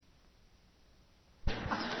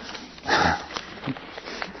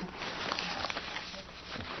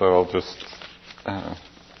so I'll just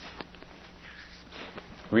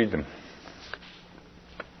read them.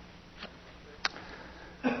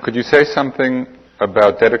 Could you say something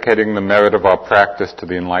about dedicating the merit of our practice to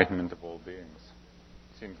the enlightenment of all beings?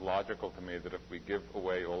 It seems logical to me that if we give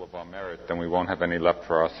away all of our merit, then we won't have any left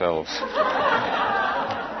for ourselves.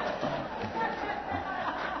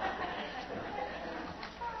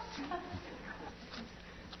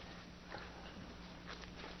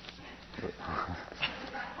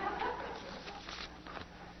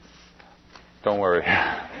 Don't worry.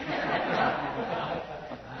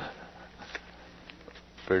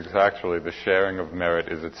 Because actually the sharing of merit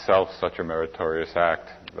is itself such a meritorious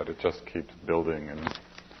act that it just keeps building. And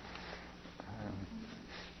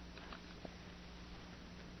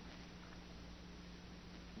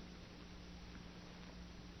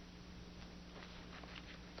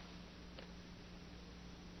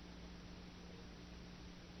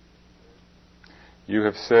you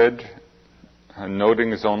have said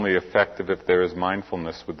noting is only effective if there is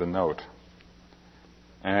mindfulness with the note.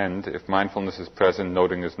 And if mindfulness is present,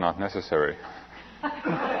 noting is not necessary.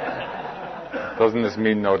 Doesn't this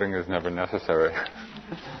mean noting is never necessary?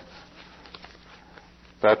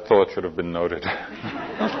 That thought should have been noted.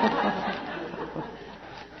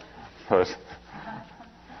 But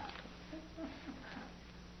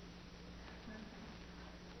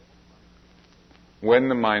when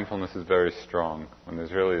the mindfulness is very strong, when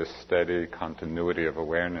there's really a steady continuity of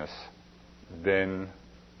awareness, then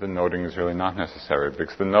the noting is really not necessary,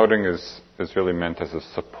 because the noting is really meant as a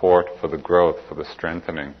support for the growth, for the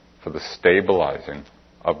strengthening, for the stabilizing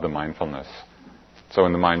of the mindfulness. So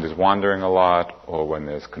when the mind is wandering a lot, or when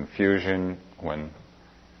there's confusion, when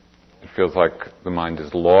it feels like the mind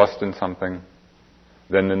is lost in something,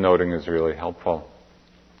 then the noting is really helpful.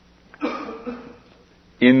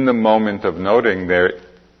 In the moment of noting, there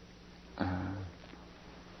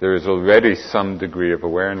is already some degree of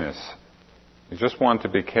awareness. You just want to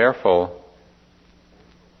be careful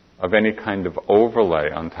of any kind of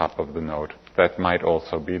overlay on top of the note that might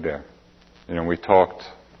also be there. You know, we talked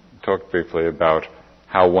briefly about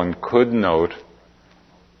how one could note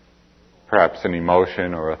perhaps an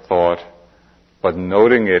emotion or a thought, but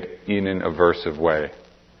noting it in an aversive way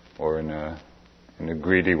or in a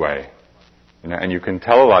greedy way. You know, and you can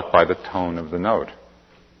tell a lot by the tone of the note.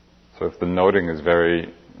 So if the noting is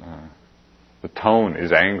the tone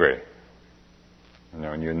is angry, you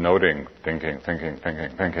know, and you're noting, thinking.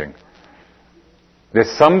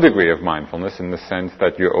 There's some degree of mindfulness in the sense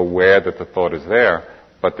that you're aware that the thought is there,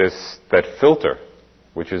 but there's that filter,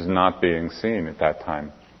 which is not being seen at that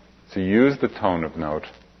time. So use the tone of note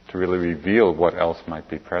to really reveal what else might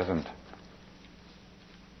be present.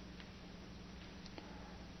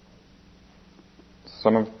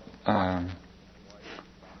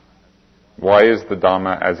 Why is the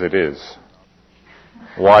Dhamma as it is?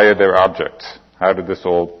 Why are there objects? How did this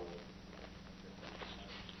all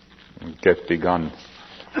get begun?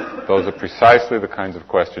 Those are precisely the kinds of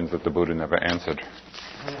questions that the Buddha never answered.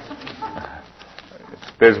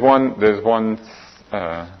 There's one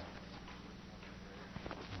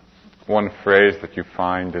phrase that you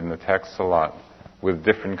find in the text a lot with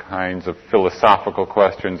different kinds of philosophical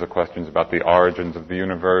questions or questions about the origins of the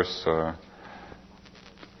universe.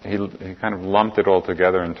 He kind of lumped it all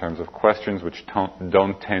together in terms of questions which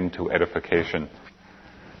don't tend to edification.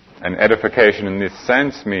 And edification in this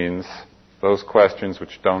sense means those questions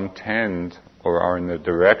which don't tend or are in the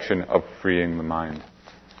direction of freeing the mind.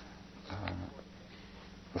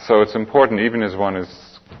 So it's important, even as one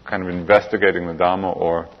is kind of investigating the Dhamma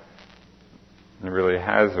or really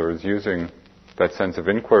has or is using that sense of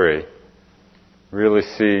inquiry, really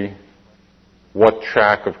see what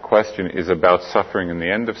track of question is about suffering and the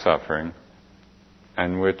end of suffering,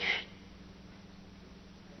 and which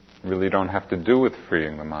really don't have to do with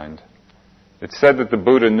freeing the mind. It's said that the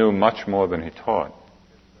Buddha knew much more than he taught.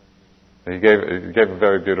 He gave a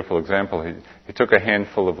very beautiful example. He took a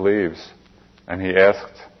handful of leaves and he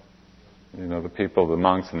asked, the people, the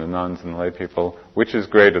monks and the nuns and the lay people, which is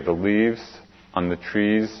greater, the leaves on the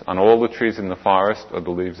trees, on all the trees in the forest, or the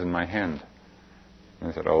leaves in my hand? And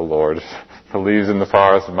he said, "Oh Lord, the leaves in the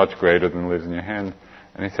forest are much greater than the leaves in your hand."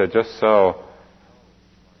 And he said, "Just so,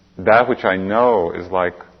 that which I know is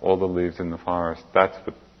like all the leaves in the forest. That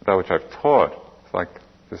which I've taught is like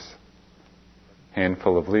this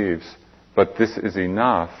handful of leaves. But this is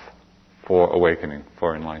enough for awakening,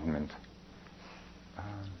 for enlightenment."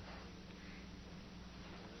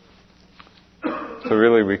 So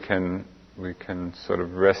really we can sort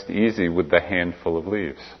of rest easy with the handful of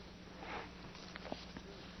leaves.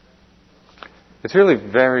 It's really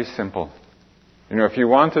very simple. If you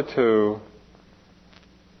wanted to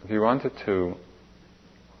he wanted to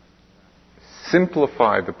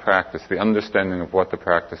simplify the practice, the understanding of what the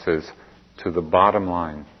practice is, to the bottom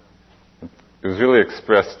line. It was really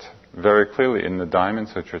expressed very clearly in the Diamond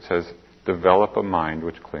Sutra. It says, develop a mind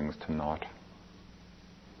which clings to naught.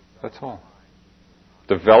 That's all.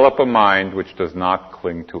 Develop a mind which does not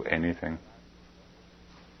cling to anything.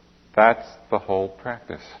 That's the whole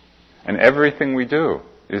practice. And everything we do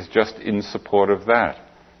is just in support of that.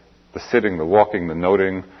 The sitting, the walking, the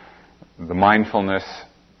noting, the mindfulness,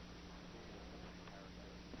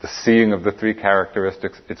 the seeing of the three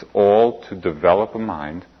characteristics, it's all to develop a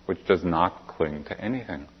mind which does not cling to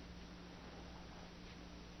anything.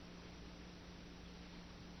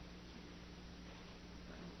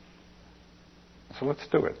 So let's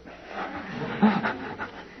do it.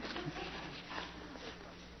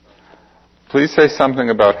 Please say something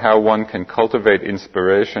about how one can cultivate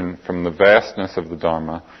inspiration from the vastness of the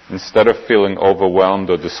Dharma instead of feeling overwhelmed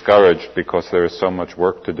or discouraged because there is so much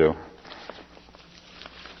work to do.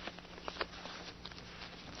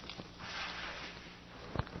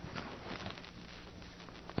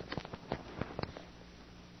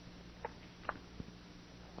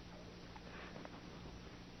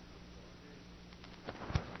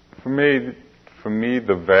 For me,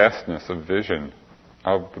 the vastness of vision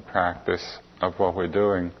of the practice of what we're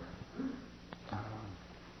doing,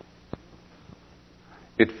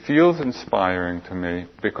 it feels inspiring to me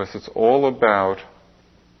because it's all about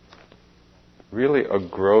really a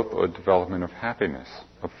growth or development of happiness,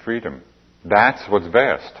 of freedom. That's what's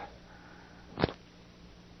vast.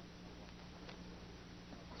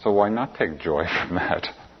 So why not take joy from that?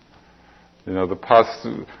 You know,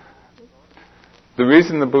 the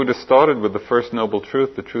reason the Buddha started with the first noble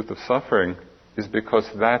truth, the truth of suffering, is because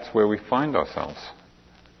that's where we find ourselves.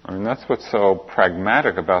 I mean, that's what's so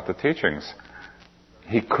pragmatic about the teachings.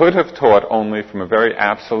 He could have taught only from a very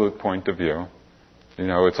absolute point of view. You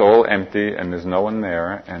know, it's all empty and there's no one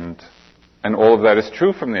there, and all of that is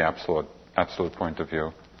true from the absolute point of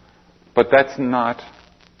view. But that's not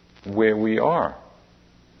where we are,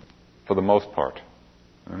 for the most part.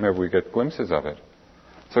 Maybe we get glimpses of it.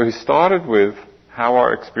 So he started with how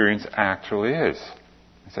our experience actually is.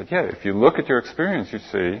 He said, yeah, if you look at your experience, you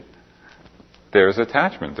see there's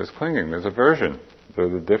attachment, there's clinging, there's aversion. There are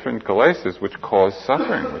the different kilesas which cause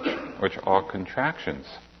suffering, which are contractions.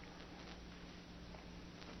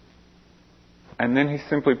 And then he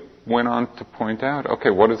simply went on to point out,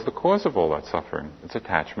 okay, what is the cause of all that suffering? It's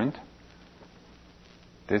attachment.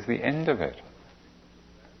 There's the end of it.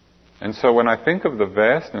 And so when I think of the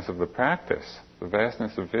vastness of the practice, the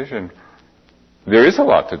vastness of vision, there is a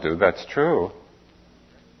lot to do, that's true.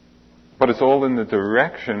 But it's all in the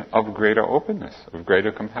direction of greater openness, of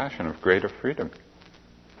greater compassion, of greater freedom.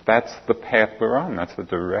 That's the path we're on. That's the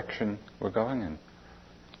direction we're going in.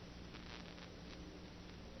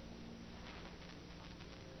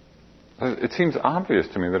 It seems obvious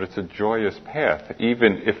to me that it's a joyous path,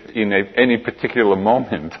 even if in any particular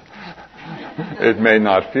moment it may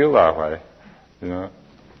not feel that way, you know.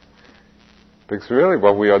 Because really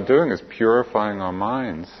what we are doing is purifying our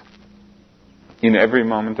minds in every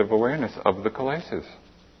moment of awareness of the kilesas.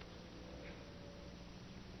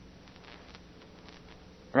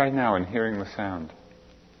 Right now, in hearing the sound.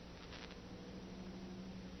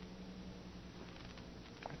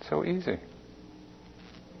 It's so easy.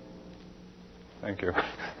 Thank you.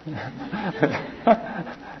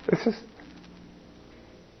 It's just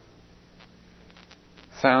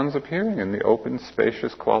sounds appearing in the open,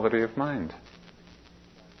 spacious quality of mind.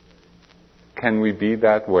 Can we be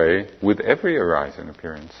that way with every arising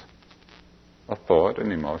appearance? A thought,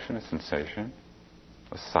 an emotion, a sensation,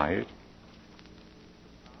 a sight.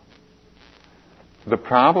 The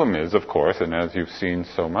problem is, of course, and as you've seen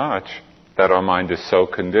so much, that our mind is so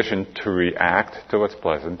conditioned to react to what's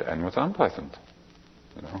pleasant and what's unpleasant.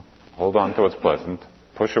 You know, hold on to what's pleasant,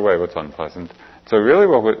 push away what's unpleasant. So really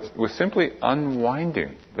we're simply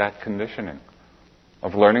unwinding that conditioning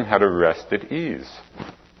of learning how to rest at ease,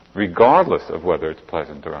 regardless of whether it's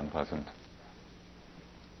pleasant or unpleasant.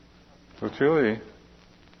 So it's really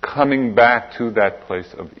coming back to that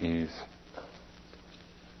place of ease.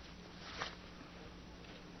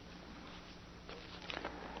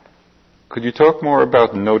 Could you talk more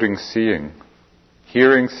about noting seeing?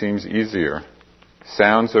 Hearing seems easier. A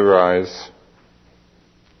sound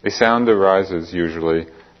arises usually,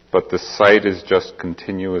 but the sight is just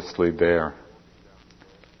continuously there.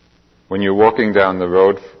 When you're walking down the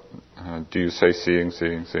road, do you say seeing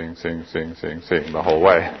the whole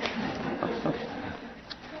way?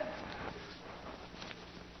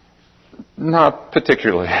 Not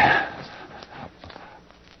particularly.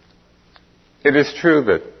 It is true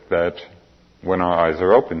that that when our eyes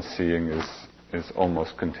are open, seeing is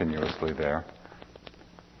almost continuously there.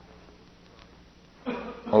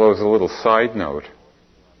 Although as a little side note,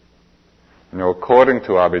 according to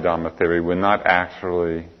Abhidhamma theory, we're not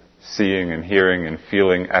actually seeing and hearing and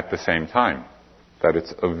feeling at the same time. That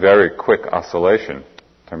it's a very quick oscillation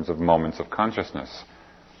in terms of moments of consciousness.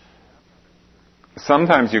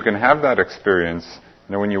 Sometimes you can have that experience,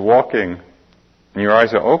 when you're walking and your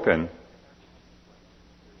eyes are open.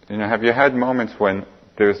 Have you had moments when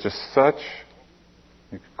there's just such,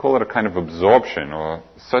 you could call it a kind of absorption, or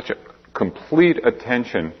such a complete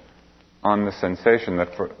attention on the sensation that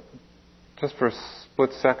just for a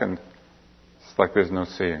split second, it's like there's no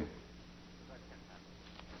seeing.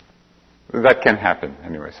 That can happen,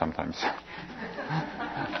 anyway, sometimes.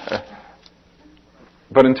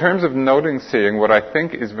 But in terms of noting seeing, what I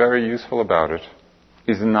think is very useful about it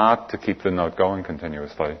is not to keep the note going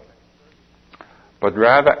continuously, but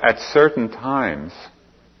rather at certain times,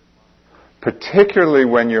 particularly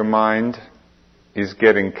when your mind is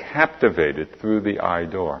getting captivated through the eye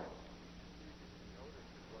door.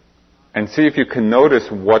 And see if you can notice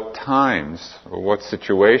what times or what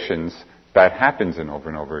situations that happens in over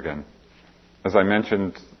and over again. As I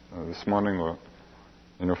mentioned this morning,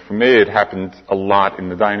 for me it happened a lot in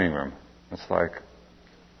the dining room. It's like,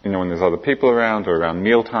 when there's other people around or around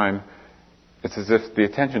mealtime, it's as if the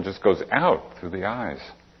attention just goes out through the eyes.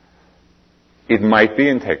 It might be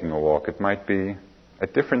in taking a walk. It might be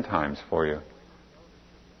at different times for you.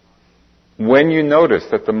 When you notice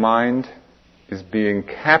that the mind is being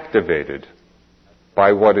captivated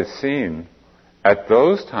by what is seen, at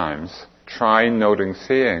those times, try noting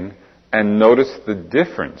seeing and notice the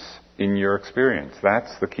difference in your experience.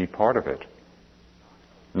 That's the key part of it.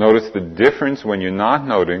 Notice the difference when you're not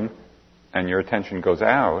noting and your attention goes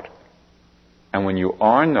out, and when you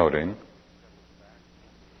are noting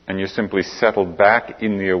and you're simply settled back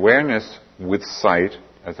in the awareness with sight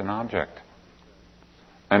as an object.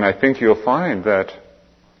 And I think you'll find that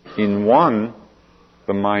in one,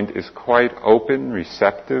 the mind is quite open,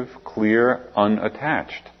 receptive, clear,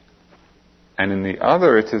 unattached. And in the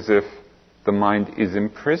other, it's as if the mind is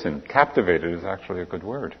imprisoned. Captivated is actually a good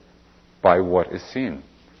word, by what is seen.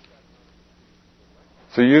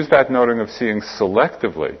 So use that noting of seeing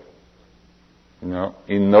selectively,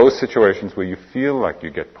 in those situations where you feel like you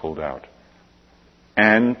get pulled out.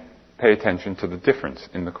 And pay attention to the difference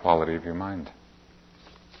in the quality of your mind.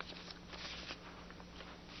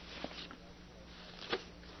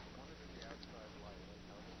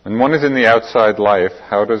 When one is in the outside life,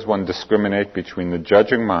 how does one discriminate between the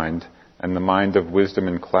judging mind and the mind of wisdom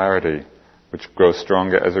and clarity, which grows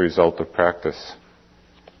stronger as a result of practice?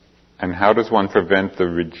 And how does one prevent the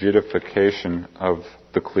rigidification of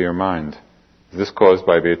the clear mind? Is this caused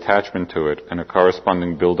by the attachment to it and a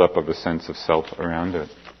corresponding build-up of a sense of self around it?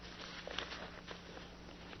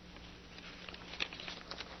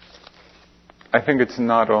 I think it's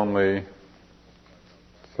not only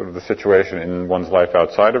sort of the situation in one's life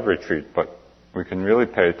outside of retreat, but we can really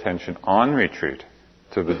pay attention on retreat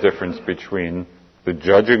to the difference between the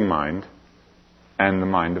judging mind and the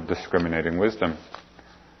mind of discriminating wisdom.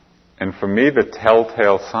 And for me, the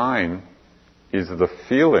telltale sign is the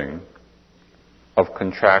feeling of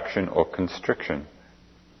contraction or constriction.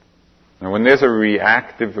 Now, when there's a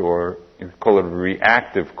reactive, or you could call it a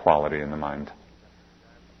reactive quality in the mind,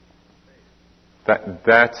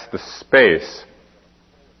 that's the space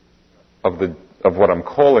of what I'm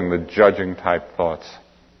calling the judging type thoughts.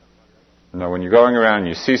 When you're going around,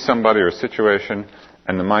 you see somebody or a situation,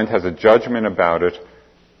 and the mind has a judgment about it,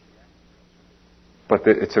 but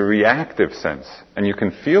it's a reactive sense. And you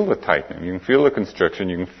can feel the tightening, you can feel the constriction,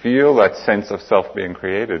 you can feel that sense of self being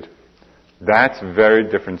created. That's a very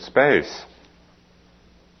different space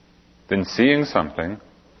than seeing something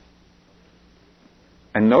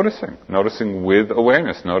and noticing with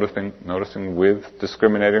awareness, noticing with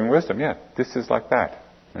discriminating wisdom. Yeah, this is like that.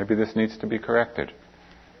 Maybe this needs to be corrected.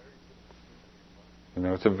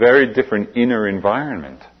 It's a very different inner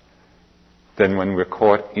environment than when we're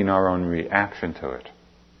caught in our own reaction to it,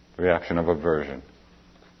 the reaction of aversion.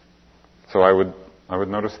 So I would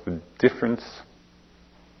notice the difference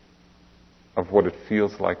of what it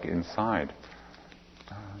feels like inside.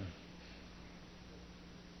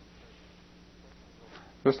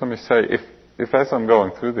 Just let me say, if as I'm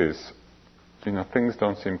going through these, things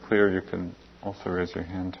don't seem clear, you can also raise your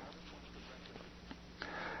hand.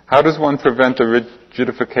 How does one prevent the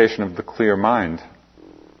rigidification of the clear mind?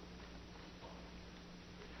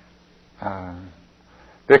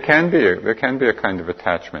 There can be a kind of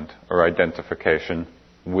attachment or identification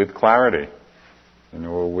with clarity,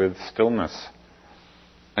 or with stillness.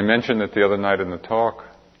 I mentioned it the other night in the talk,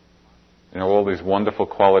 all these wonderful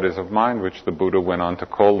qualities of mind which the Buddha went on to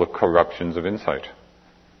call the corruptions of insight.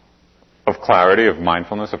 Of clarity, of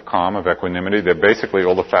mindfulness, of calm, of equanimity. They're basically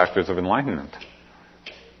all the factors of enlightenment.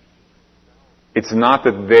 It's not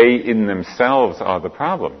that they in themselves are the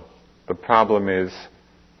problem. The problem is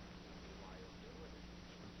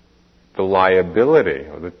the liability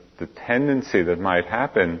or the tendency that might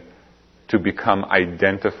happen to become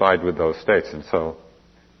identified with those states. And so,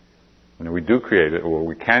 we do create it, or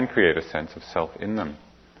we can create a sense of self in them.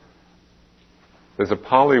 There's a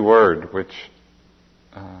Pali word which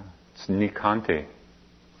it's nikanti.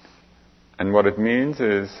 And what it means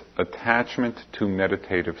is attachment to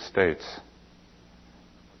meditative states.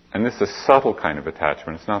 And this is a subtle kind of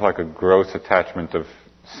attachment. It's not like a gross attachment of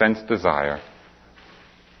sense desire.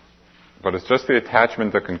 But it's just the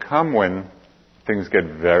attachment that can come when things get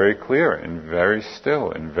very clear and very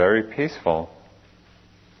still and very peaceful.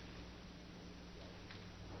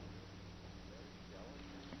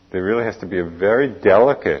 There really has to be a very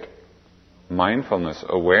delicate mindfulness,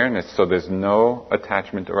 awareness, so there's no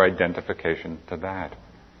attachment or identification to that.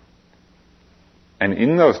 And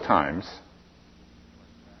in those times,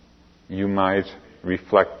 you might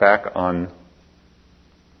reflect back on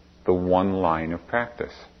the one line of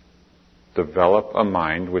practice. Develop a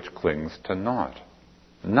mind which clings to naught.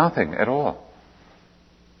 Nothing at all.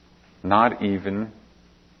 Not even,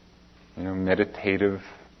 meditative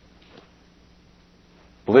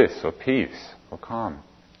bliss or peace or calm.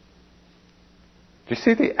 Do you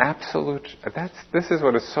see the absolute... This is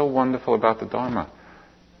what is so wonderful about the Dharma.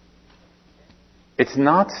 It's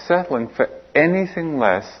not settling for anything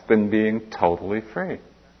less than being totally free.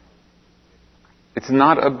 It's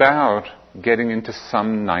not about getting into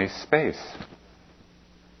some nice space.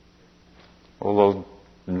 Although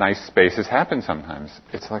nice spaces happen sometimes.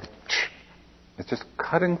 It's like, it's just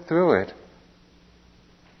cutting through it.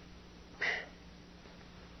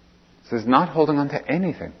 This is not holding on to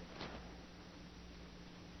anything.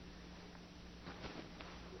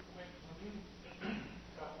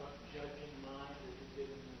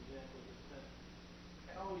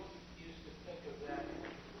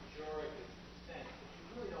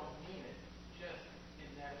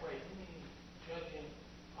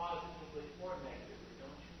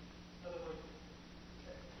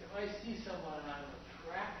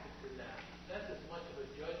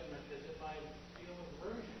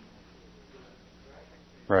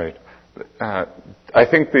 Right. I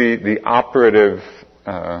think the operative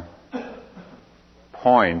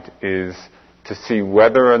point is to see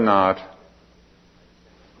whether or not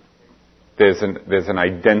there's an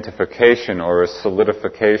identification or a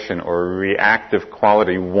solidification or a reactive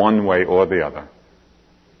quality one way or the other,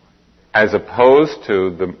 as opposed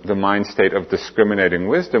to the mind state of discriminating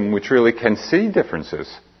wisdom, which really can see differences.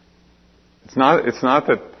 It's not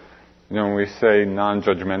that when we say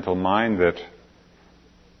non-judgmental mind that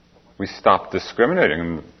we stop discriminating.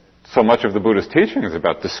 And so much of the Buddha's teaching is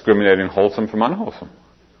about discriminating wholesome from unwholesome.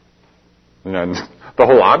 And the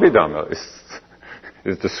whole Abhidhamma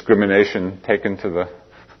is discrimination taken to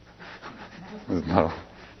the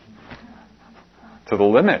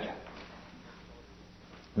limit.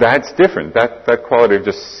 That's different. That quality of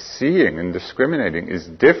just seeing and discriminating is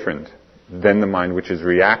different than the mind which is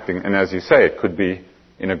reacting. And as you say, it could be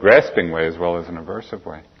in a grasping way as well as an aversive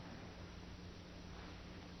way.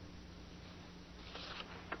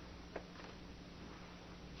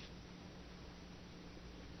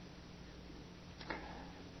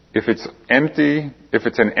 If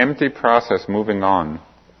it's an empty process moving on,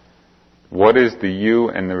 what is the you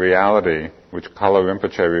and the reality which Kala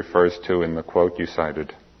Rinpoche refers to in the quote you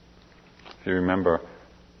cited? If you remember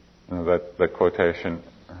that quotation,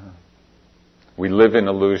 we live in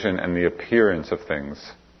illusion and the appearance of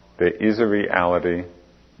things. There is a reality,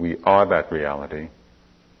 we are that reality.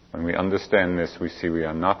 When we understand this, we see we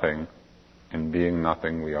are nothing, and being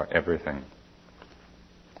nothing, we are everything.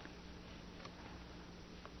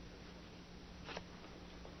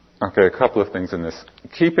 Okay, a couple of things in this.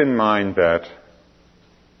 Keep in mind that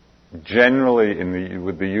generally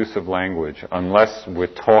with the use of language, unless we're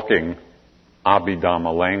talking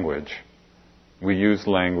Abhidhamma language, we use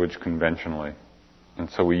language conventionally. And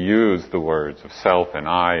so we use the words of self and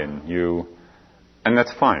I and you, and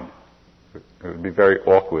that's fine. It would be very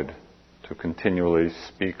awkward to continually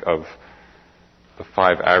speak of the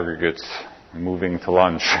 5 aggregates moving to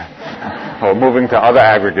lunch or moving to other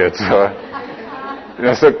aggregates.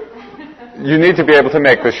 So you need to be able to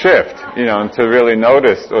make the shift, and to really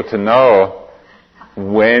notice or to know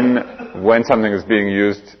when something is being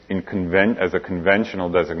used as a conventional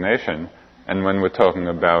designation, and when we're talking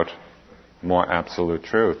about more absolute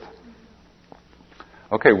truth.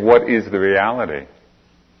 Okay, what is the reality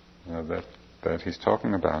that he's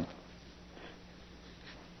talking about?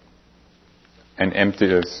 An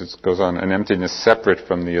emptiness, it goes on, an emptiness separate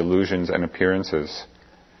from the illusions and appearances.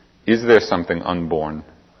 Is there something unborn?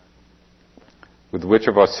 With which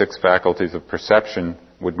of our 6 faculties of perception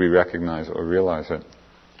would we recognize or realize it?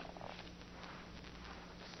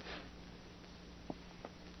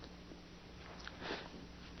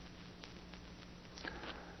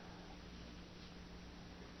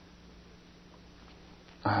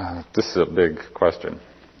 This is a big question,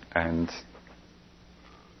 and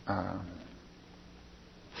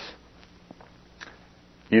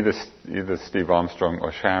either Steve Armstrong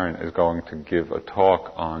or Sharon is going to give a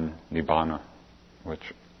talk on Nibbana,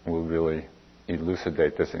 which will really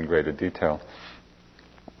elucidate this in greater detail.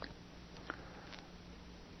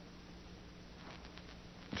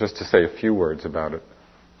 Just to say a few words about it.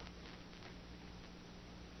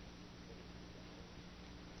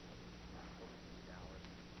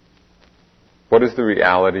 What is the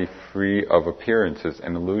reality free of appearances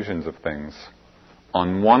and illusions of things?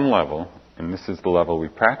 On one level, and this is the level we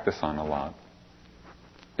practice on a lot,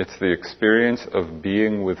 it's the experience of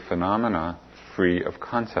being with phenomena free of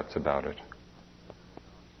concepts about it.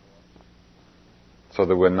 So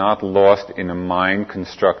that we're not lost in a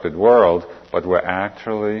mind-constructed world, but we're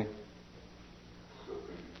actually,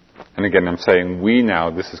 and again I'm saying we now,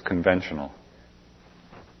 this is conventional.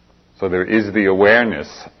 So there is the awareness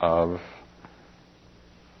of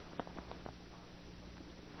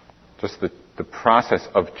just the process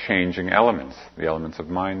of changing elements, the elements of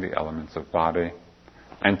mind, the elements of body,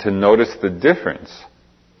 and to notice the difference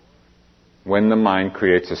when the mind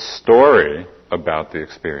creates a story about the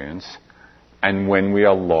experience and when we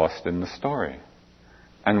are lost in the story.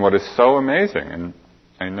 And what is so amazing, and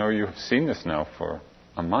I know you have seen this now for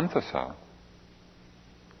a month or so,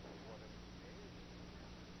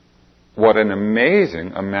 what an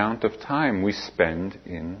amazing amount of time we spend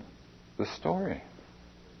in the story.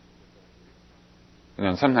 You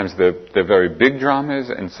know, sometimes they're very big dramas,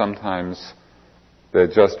 and sometimes they're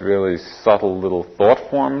just really subtle little thought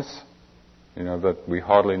forms, that we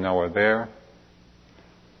hardly know are there.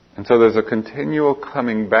 And so there's a continual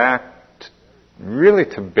coming back really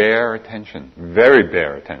to bare attention, very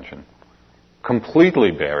bare attention, completely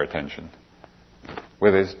bare attention,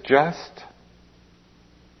 where there's just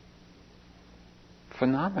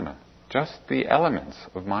phenomena. Just the elements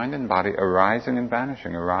of mind and body arising and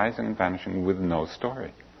vanishing with no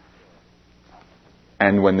story.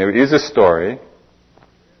 And when there is a story,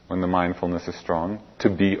 when the mindfulness is strong, to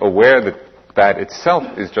be aware that that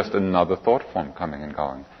itself is just another thought form coming and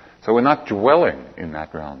going. So we're not dwelling in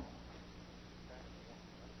that realm.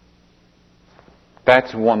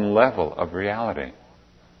 That's one level of reality.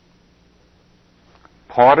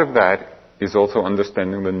 Part of that is also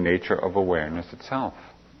understanding the nature of awareness itself.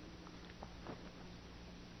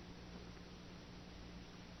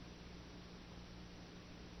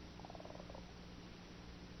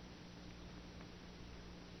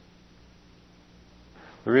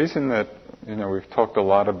 The reason that, we've talked a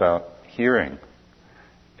lot about hearing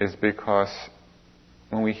is because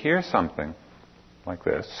when we hear something like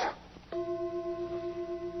this,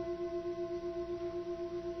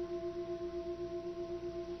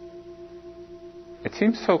 it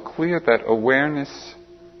seems so clear that awareness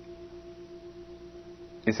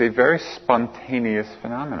is a very spontaneous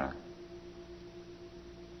phenomenon.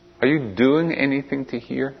 Are you doing anything to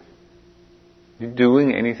hear? Are you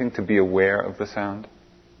doing anything to be aware of the sound?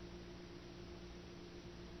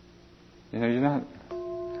 You're not.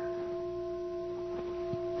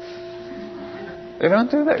 You don't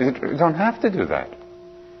do that. You don't have to do that.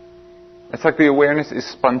 It's like the awareness is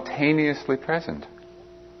spontaneously present.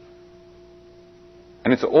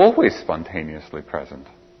 And it's always spontaneously present.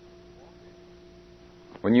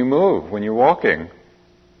 When you move, when you're walking,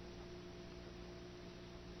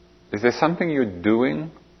 is there something you're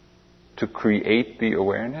doing to create the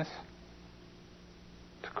awareness?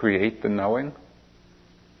 To create the knowing?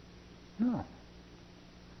 No.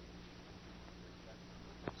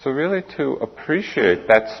 So really to appreciate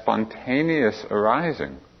that spontaneous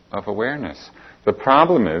arising of awareness. The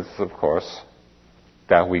problem is, of course,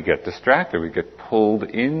 that we get distracted. We get pulled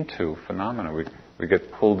into phenomena. We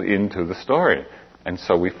get pulled into the story. And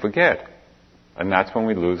so we forget. And that's when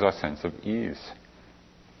we lose our sense of ease.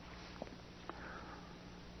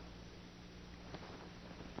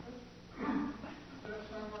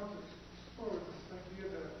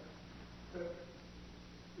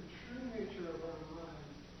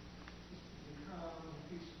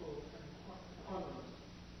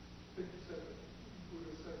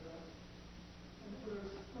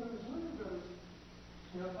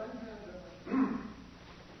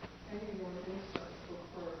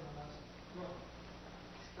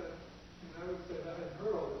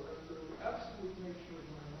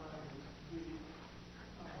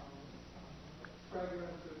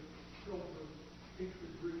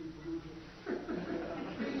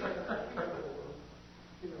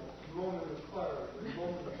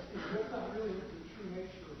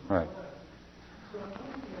 Right.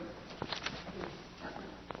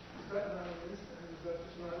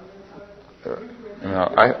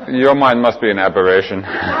 Your mind must be an aberration.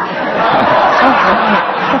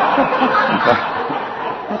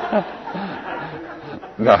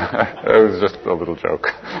 No, it was just a little joke.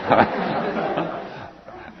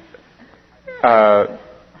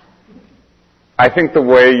 I think the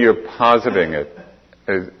way you're positing it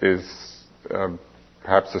is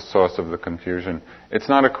perhaps the source of the confusion. It's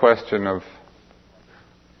not a question of...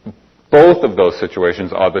 Both of those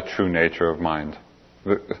situations are the true nature of mind.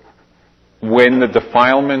 When the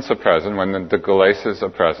defilements are present, when the kilesas are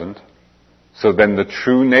present, so then the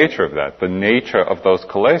true nature of that, the nature of those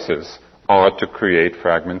kilesas, are to create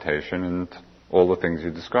fragmentation and all the things you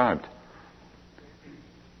described.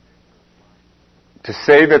 To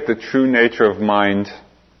say that the true nature of mind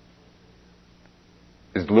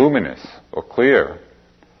is luminous or clear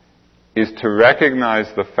is to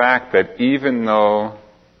recognize the fact that even though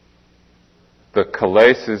the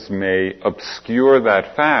kilesas may obscure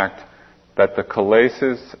that fact, that the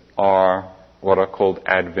kilesas are what are called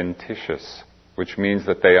adventitious, which means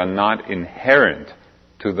that they are not inherent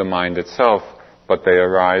to the mind itself, but they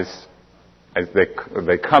arise as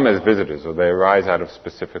they come as visitors, or they arise out of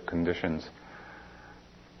specific conditions.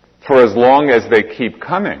 For as long as they keep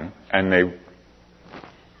coming, and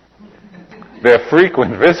they're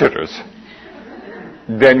frequent visitors,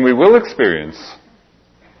 then we will experience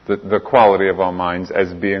the quality of our minds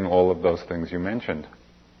as being all of those things you mentioned.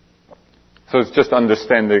 So it's just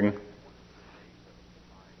understanding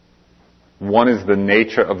one is the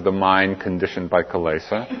nature of the mind conditioned by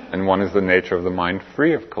kilesa, and one is the nature of the mind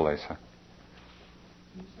free of kilesa.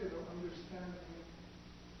 You say the understanding,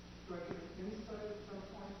 do I get an insight at some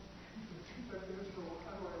point? So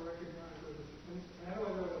how do I recognize that it's an insight? How do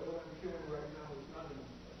I know that what I'm feeling right now is not an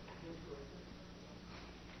insight?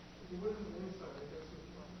 If it wasn't an insight, I guess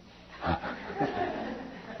it's not.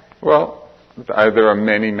 Well, there are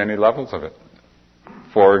many, many levels of it.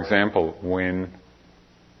 For example, when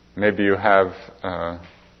maybe you have a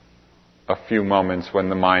few moments when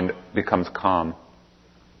the mind becomes calm.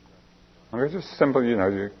 It's just simple,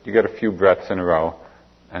 you get a few breaths in a row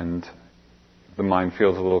and the mind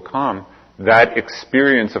feels a little calm. That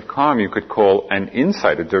experience of calm you could call an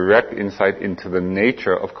insight, a direct insight into the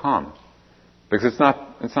nature of calm. Because it's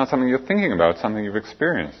not something you're thinking about, it's something you've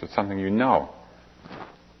experienced, it's something you know.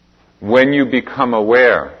 When you become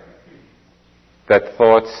aware that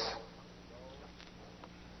thoughts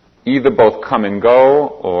either both come and go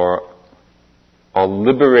or are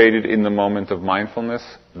liberated in the moment of mindfulness,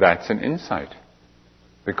 that's an insight.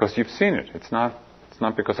 Because you've seen it. It's not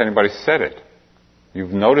because anybody said it.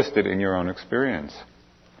 You've noticed it in your own experience.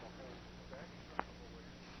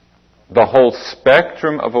 The whole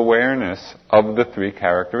spectrum of awareness of the three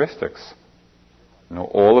characteristics.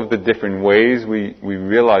 All of the different ways we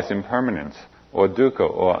realize impermanence, or dukkha,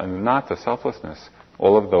 or anatta, selflessness,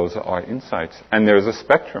 all of those are insights. And there's a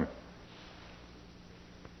spectrum.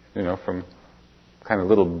 From kind of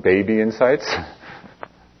little baby insights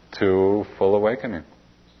to full awakening. To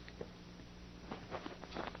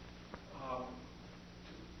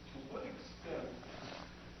what extent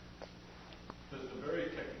does the very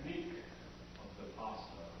technique of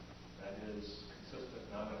vipassana, that is consistent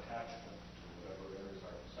non-attachment to whatever enters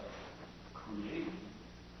our perception, create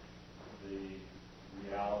the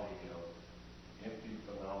reality of empty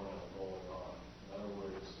phenomena going on? In other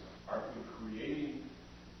words, aren't we creating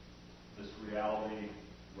this reality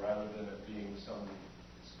rather than it being some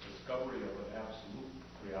discovery of an absolute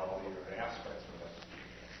reality or an aspect of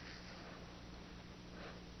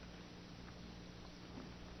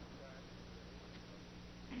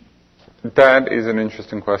it? That is an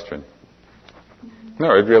interesting question.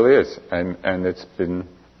 No, it really is. And it's been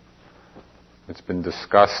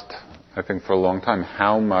discussed, I think, for a long time.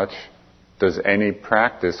 How much does any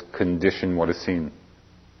practice condition what is seen?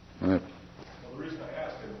 Right. Well, the reason I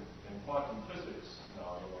ask, in quantum physics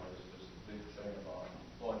now, there's this big thing about,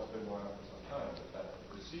 it's been going on for some time, but that the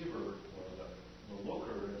perceiver or the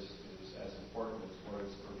looker is as important as what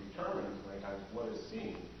is, or determines many times what is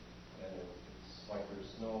seen. And it's like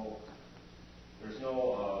there's no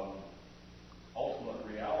ultimate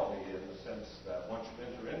reality in the sense that once you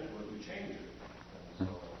enter into it, you change it.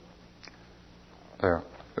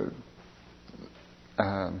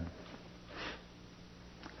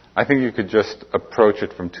 I think you could just approach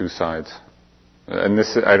it from two sides. And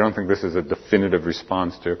I don't think this is a definitive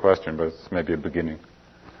response to your question, but it's maybe a beginning.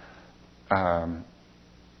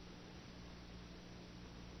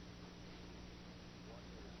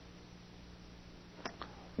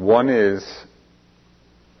 One is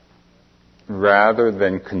rather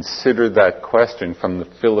than consider that question from the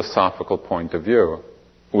philosophical point of view,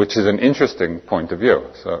 which is an interesting point of view,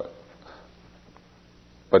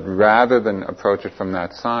 but rather than approach it from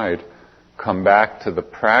that side, come back to the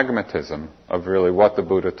pragmatism of really what the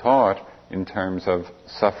Buddha taught in terms of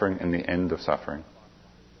suffering and the end of suffering.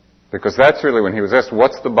 Because that's really when he was asked,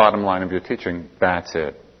 what's the bottom line of your teaching? That's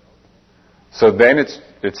it. So then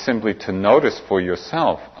it's simply to notice for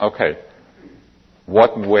yourself, okay,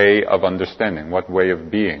 what way of understanding, what way of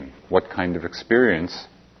being, what kind of experience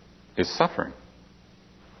is suffering?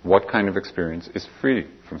 What kind of experience is free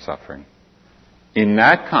from suffering? In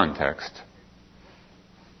that context,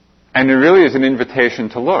 and it really is an invitation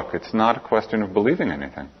to look. It's not a question of believing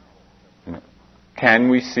anything. Can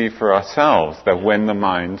we see for ourselves that when the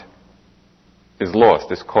mind is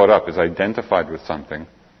lost, is caught up, is identified with something,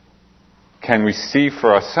 can we see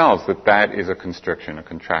for ourselves that that is a constriction, a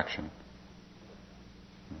contraction?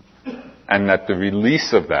 And that the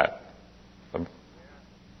release of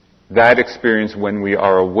that experience when we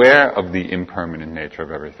are aware of the impermanent nature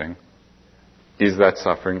of everything, is that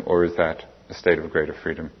suffering or is that a state of greater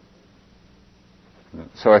freedom?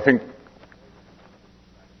 So I think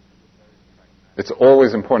it's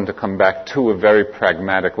always important to come back to a very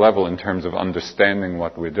pragmatic level in terms of understanding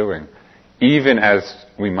what we're doing, even as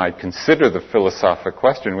we might consider the philosophic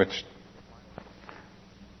question, which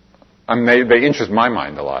they interest my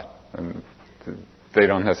mind a lot. And they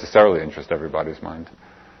don't necessarily interest everybody's mind.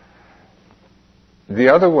 The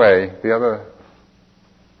other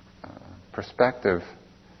perspective,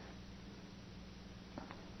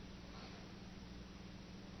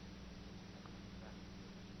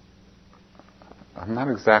 I'm not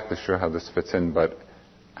exactly sure how this fits in, but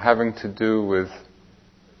having to do with,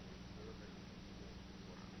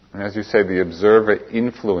 and as you say, the observer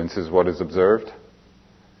influences what is observed.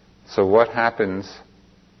 So what happens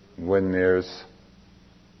when the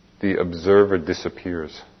observer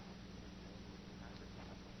disappears?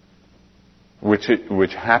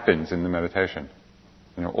 Which happens in the meditation.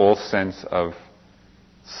 All sense of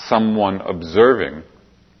someone observing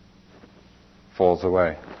falls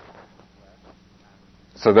away.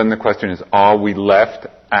 So then the question is, are we left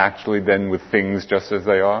actually then with things just as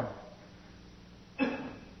they are?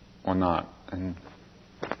 Or not? And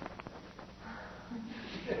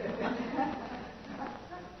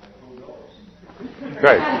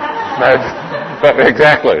right.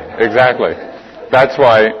 Exactly. That's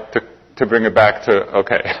why to bring it back to,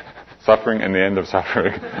 suffering and the end of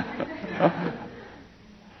suffering.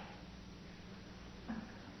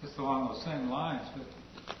 Just along those same lines, but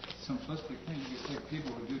simplistic things, you take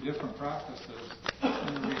people who do different practices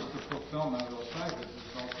and reach the fulfillment of those practices,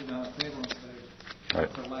 all sit down at the table and say,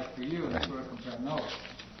 what's it like for you? And sort of compare notes.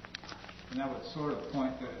 And that would sort of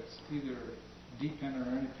point that it's either dependent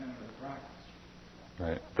or independent of the practice.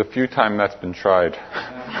 Right. The few time that's been tried.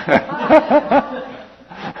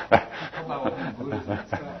 How about within Buddhism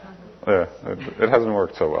itself? Yeah, it hasn't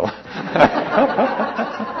worked so well.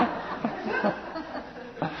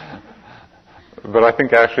 But I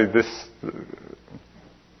think actually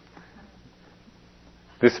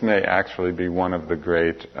this may actually be one of the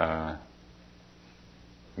great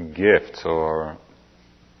gifts or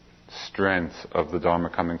strengths of the Dharma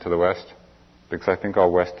coming to the West, because I think our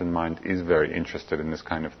Western mind is very interested in this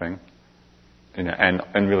kind of thing, and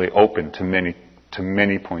really open to many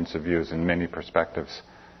points of views and many perspectives.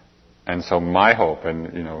 And so my hope,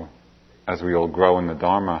 and as we all grow in the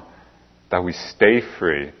Dharma, that we stay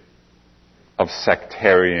free of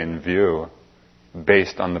sectarian view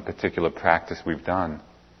based on the particular practice we've done,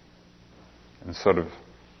 and sort of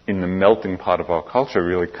in the melting pot of our culture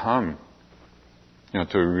really come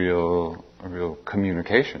to a real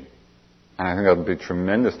communication. And I think that would be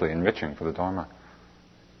tremendously enriching for the Dharma.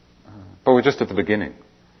 But we're just at the beginning.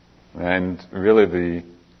 And really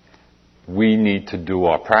we need to do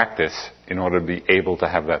our practice in order to be able to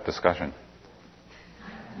have that discussion.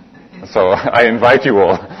 So I invite you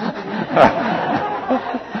all.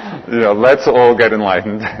 Let's all get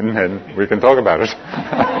enlightened and then we can talk about it.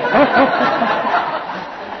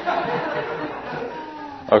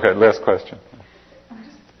 Okay, last question.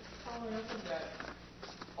 Just following up on that,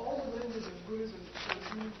 all the lineages of Buddhism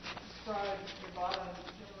describe Nirvana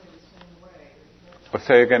generally the same way. Well,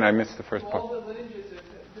 say again, I missed the first part. All the lineages of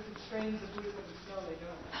different strains of Buddhism, no, they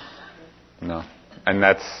don't. No. And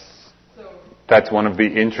that's one of the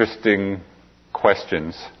interesting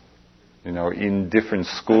questions. In different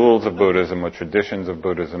schools of Buddhism or traditions of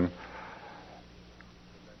Buddhism,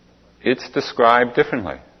 it's described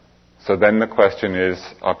differently. So then the question is,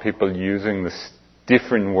 are people using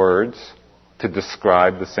different words to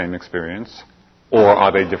describe the same experience? Or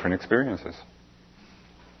are they different experiences?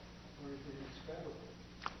 Or is it indescribable?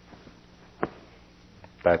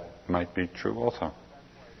 That might be true also.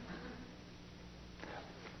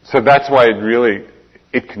 So that's why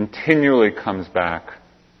it continually comes back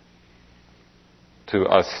to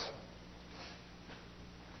us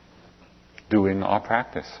doing our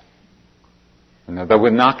practice. That we're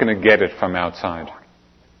not going to get it from outside.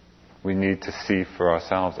 We need to see for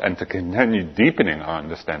ourselves and to continue deepening our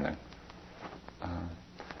understanding.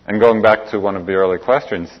 And going back to one of the early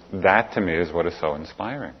questions, that to me is what is so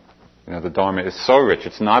inspiring. The Dharma is so rich.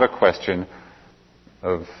 It's not a question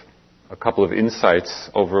of a couple of insights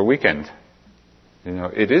over a weekend.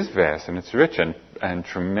 It is vast and it's rich and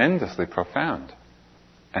tremendously profound.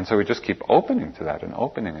 And so we just keep opening to that and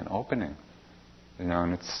opening and opening.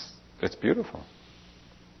 And it's beautiful.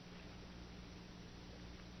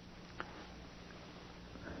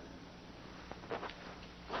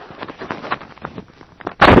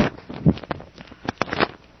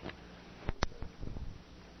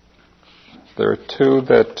 There are two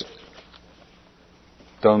that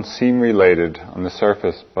don't seem related on the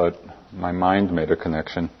surface, but my mind made a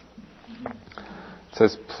connection. It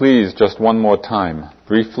says, please, just one more time,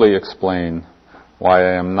 briefly explain why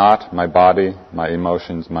I am not my body, my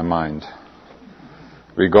emotions, my mind.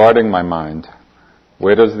 Regarding my mind,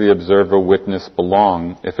 where does the observer witness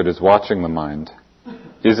belong if it is watching the mind?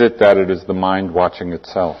 Is it that it is the mind watching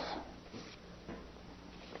itself?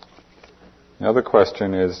 The other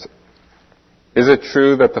question is it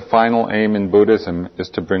true that the final aim in Buddhism is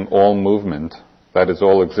to bring all movement, that is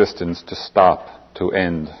all existence, to stop, to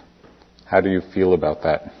end? How do you feel about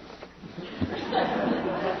that?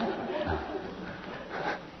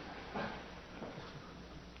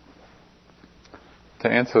 To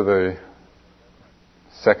answer the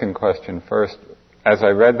second question first, as I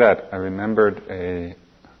read that, I remembered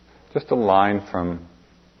just a line from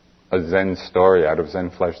a Zen story out of Zen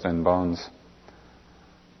Flesh, Zen Bones.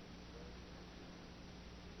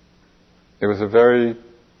 It was a very,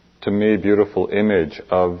 to me, beautiful image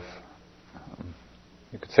of,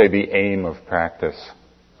 you could say, the aim of practice,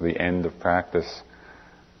 the end of practice.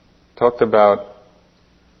 Talked about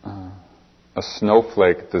a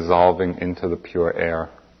snowflake dissolving into the pure air.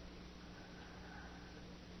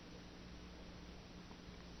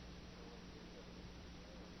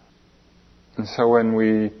 And so when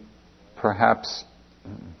we perhaps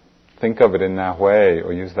think of it in that way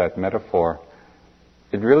or use that metaphor,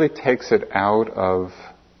 it really takes it out of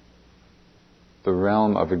the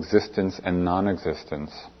realm of existence and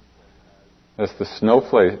non-existence. As the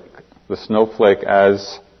snowflake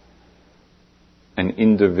as an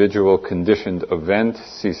individual conditioned event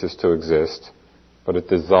ceases to exist, but it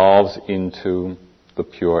dissolves into the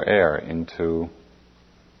pure air, into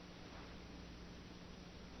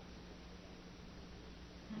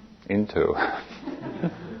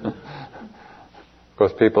Of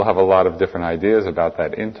course, people have a lot of different ideas about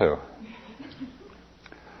that into.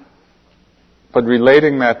 But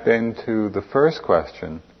relating that then to the first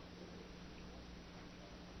question,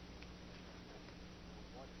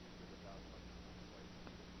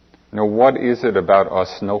 what is it about our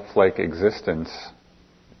snowflake existence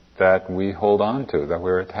that we hold on to, that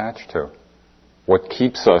we're attached to? What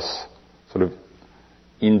keeps us sort of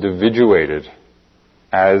individuated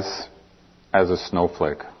as a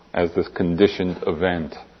snowflake, as this conditioned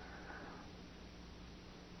event?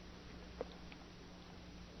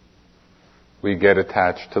 We get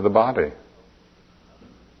attached to the body.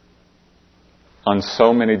 On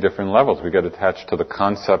so many different levels. We get attached to the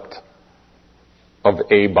concept of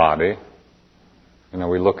a body.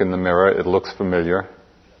 We look in the mirror, it looks familiar.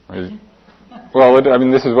 This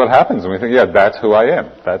is what happens, and we think, yeah, that's who I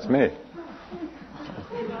am. That's me.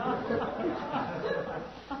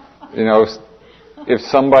 If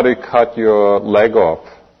somebody cut your leg off,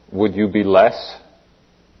 would you be less?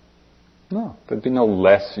 No, there'd be no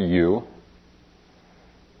less you.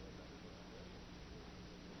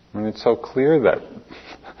 It's so clear that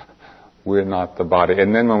we're not the body.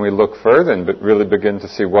 And then when we look further and really begin to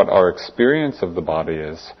see what our experience of the body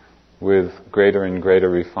is, with greater and greater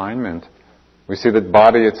refinement, we see that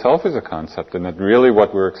body itself is a concept, and that really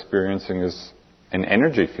what we're experiencing is an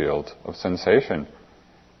energy field of sensation.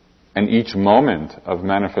 And each moment of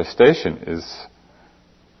manifestation is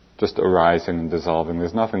just arising and dissolving.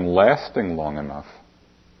 There's nothing lasting long enough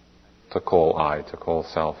to call I, to call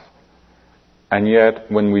self. And yet,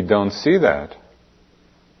 when we don't see that,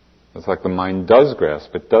 it's like the mind does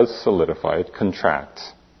grasp, it does solidify, it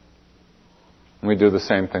contracts. And we do the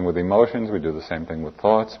same thing with emotions, we do the same thing with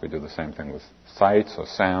thoughts, we do the same thing with sights or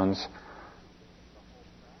sounds.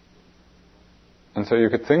 And so you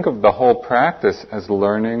could think of the whole practice as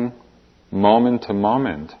learning moment to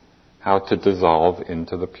moment how to dissolve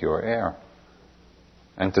into the pure air.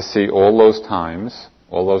 And to see all those times,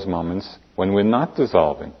 all those moments when we're not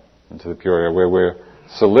dissolving into the pure air, where we're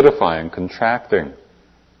solidifying, contracting,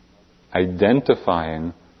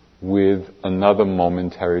 identifying with another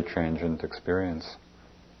momentary transient experience.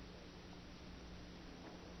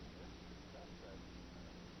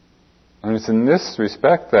 And it's in this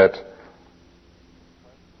respect that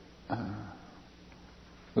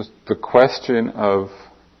the question of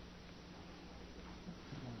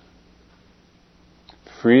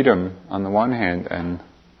freedom on the one hand and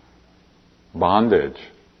bondage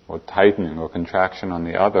or tightening or contraction on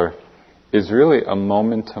the other is really a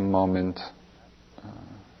moment-to-moment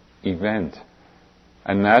event.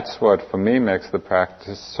 And that's what, for me, makes the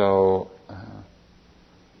practice so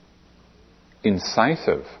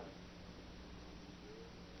incisive.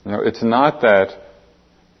 You know, it's not that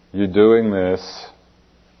you're doing this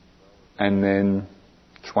and then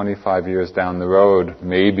 25 years down the road,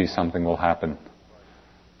 maybe something will happen.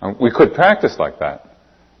 We could practice like that,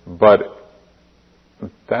 but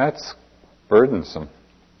that's burdensome.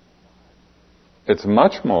 It's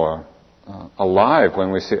much more alive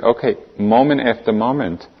when we say, okay, moment after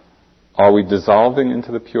moment, are we dissolving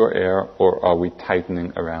into the pure air or are we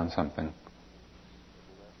tightening around something?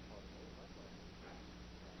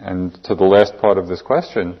 And to the last part of this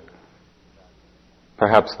question,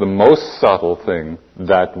 perhaps the most subtle thing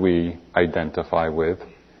that we identify with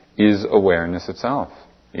is awareness itself.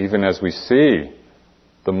 Even as we see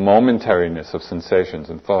the momentariness of sensations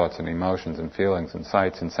and thoughts and emotions and feelings and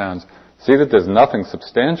sights and sounds, see that there's nothing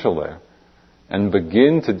substantial there, and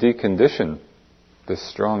begin to decondition this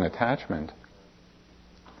strong attachment.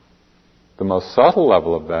 The most subtle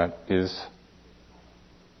level of that is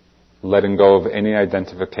letting go of any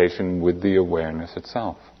identification with the awareness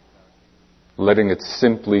itself. Letting it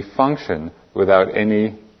simply function without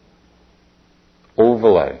any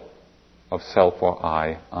overlay of self or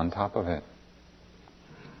I on top of it.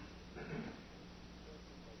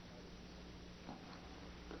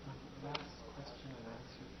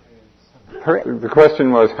 The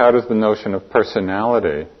question was, how does the notion of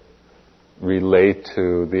personality relate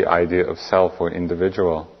to the idea of self or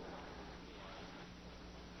individual?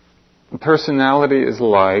 Personality is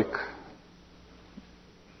like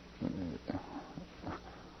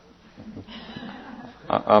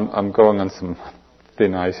I'm going on some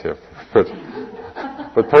thin ice here,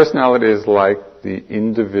 but personality is like the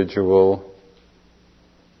individual,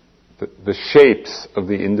 the shapes of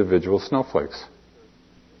the individual snowflakes.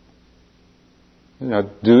 You know,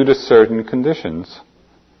 due to certain conditions.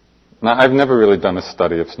 Now, I've never really done a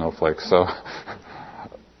study of snowflakes, so.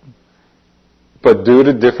 But due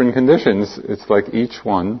to different conditions, it's like each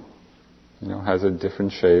one, you know, has a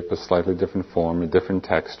different shape, a slightly different form, a different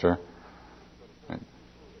texture.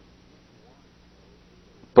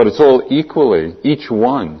 But it's all equally, each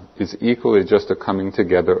one is equally just a coming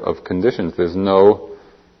together of conditions. There's no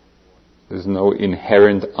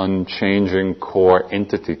inherent, unchanging core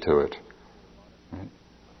entity to it.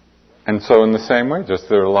 And so in the same way, just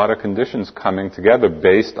there are a lot of conditions coming together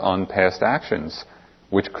based on past actions,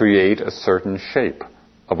 which create a certain shape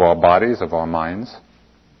of our bodies, of our minds,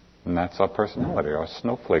 and that's our personality, our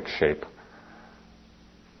snowflake shape.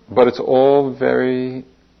 But it's all very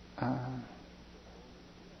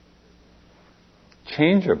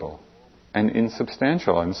changeable and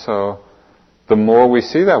insubstantial, and so the more we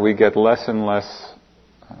see that, we get less and less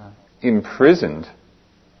imprisoned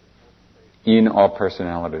in our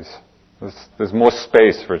personalities. There's more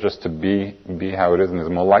space for it just to be how it is, and there's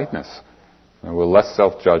more lightness. And we're less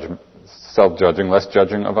self-judging, less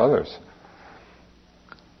judging of others.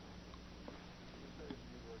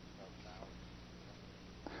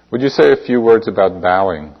 Would you say a few words about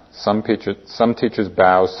bowing? Some teachers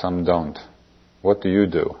bow, some don't. What do you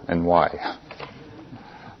do, and why?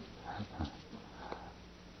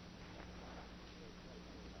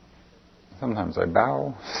 Sometimes I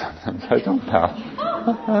bow, sometimes I don't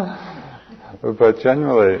bow. But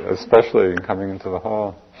generally, especially coming into the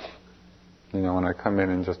hall, you know, when I come in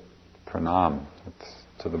and just pranam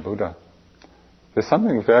to the Buddha, there's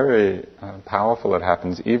something very powerful that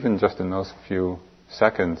happens even just in those few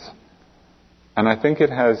seconds. And I think it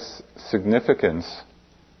has significance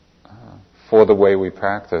for the way we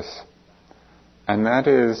practice. And that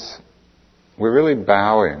is, we're really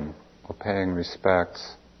bowing or paying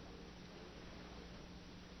respects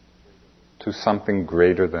to something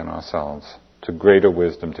greater than ourselves, to greater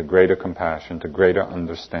wisdom, to greater compassion, to greater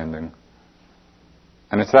understanding.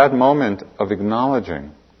 And it's that moment of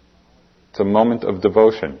acknowledging. It's a moment of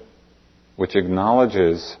devotion. which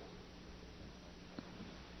acknowledges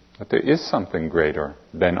that there is something greater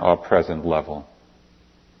than our present level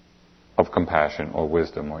of compassion or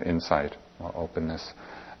wisdom or insight or openness.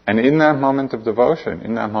 And in that moment of devotion,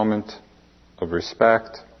 in that moment of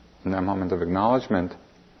respect, in that moment of acknowledgement,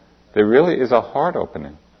 there really is a heart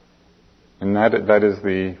opening. And that is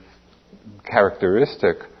the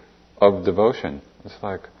characteristic of devotion. It's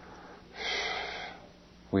like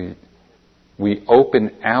we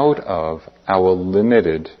open out of our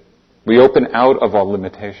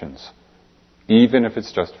limitations, even if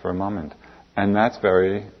it's just for a moment. And that's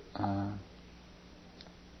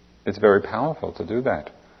it's very powerful to do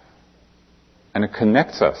that. And it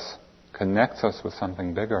connects us with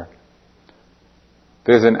something bigger.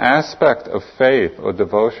 There's an aspect of faith or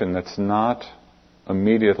devotion that's not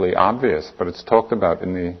immediately obvious, but it's talked about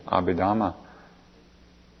in the Abhidhamma,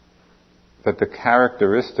 that the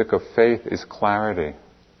characteristic of faith is clarity.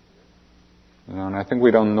 And I think we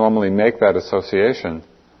don't normally make that association.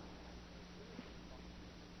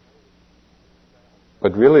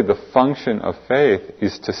 But really the function of faith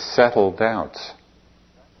is to settle doubts.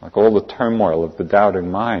 Like all the turmoil of the doubting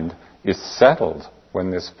mind is settled when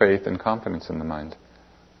there's faith and confidence in the mind.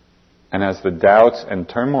 And as the doubts and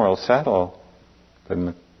turmoil settle,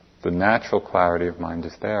 then the natural clarity of mind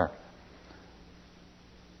is there.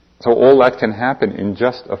 So all that can happen in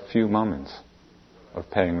just a few moments of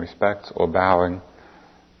paying respects or bowing.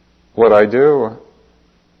 What I do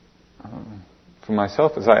for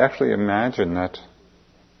myself is I actually imagine that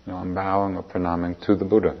I'm bowing or pranaming to the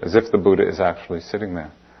Buddha, as if the Buddha is actually sitting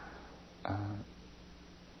there.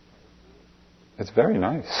 It's very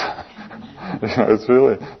nice. It's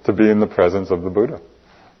really to be in the presence of the Buddha.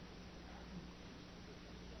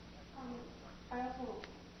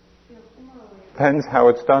 Depends how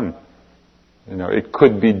it's done. It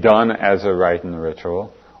could be done as a rite and a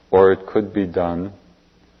ritual, or it could be done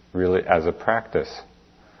really as a practice.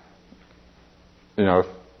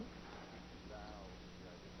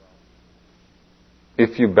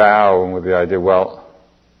 If you bow with the idea, well,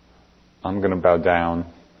 I'm going to bow down,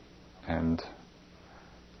 and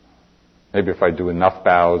maybe if I do enough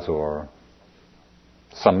bows or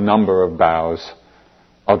some number of bows,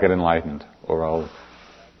 I'll get enlightened, or I'll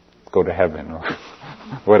go to heaven, or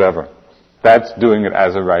whatever. That's doing it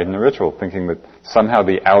as a rite and a ritual, thinking that somehow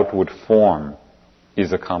the outward form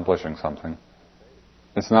is accomplishing something.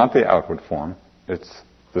 It's not the outward form. It's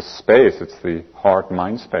the space, it's the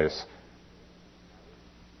heart-mind space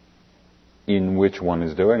in which one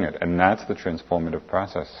is doing it. And that's the transformative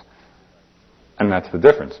process. And that's the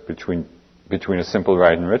difference between a simple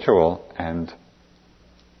rite and ritual and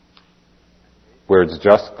where it's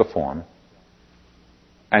just the form,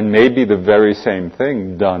 and maybe the very same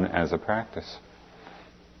thing done as a practice.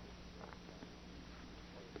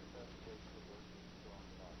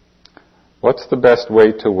 What's the best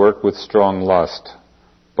way to work with strong lust,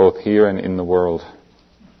 both here and in the world?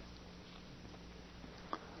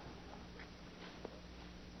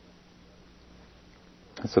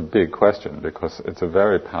 It's a big question because it's a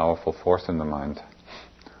very powerful force in the mind.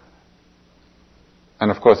 And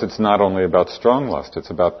of course it's not only about strong lust, it's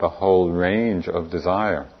about the whole range of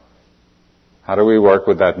desire. How do we work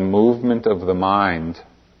with that movement of the mind?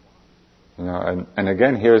 And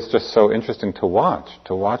again, here it's just so interesting to watch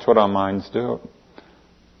what our minds do.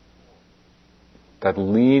 That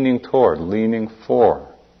leaning toward, leaning for,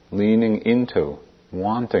 leaning into,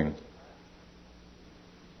 wanting.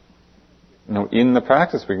 In the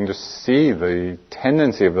practice we can just see the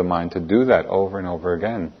tendency of the mind to do that over and over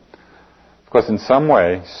again. Of course, in some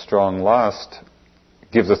way, strong lust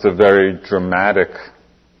gives us a very dramatic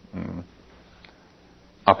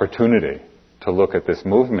opportunity to look at this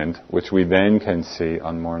movement, which we then can see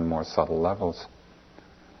on more and more subtle levels.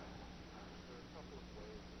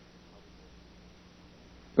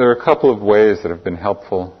 There are a couple of ways that have been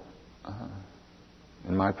helpful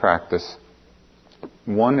in my practice.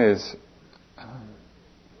 One is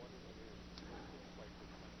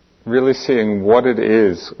really seeing what it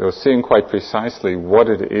is, or seeing quite precisely what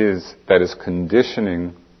it is that is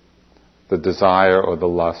conditioning the desire or the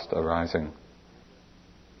lust arising.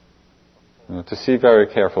 To see very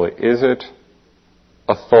carefully, is it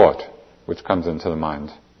a thought which comes into the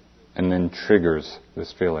mind and then triggers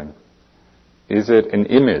this feeling? Is it an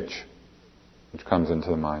image which comes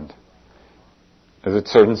into the mind? Is it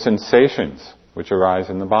certain sensations which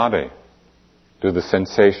arise in the body? Do the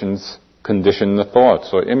sensations condition the thoughts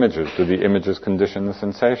or images? Do the images condition the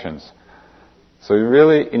sensations? So you're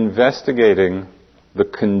really investigating the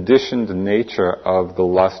conditioned nature of the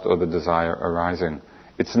lust or the desire arising.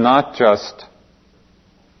 It's not just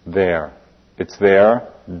there. It's there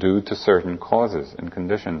due to certain causes and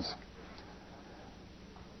conditions.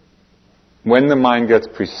 When the mind gets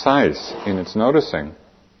precise in its noticing,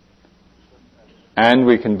 and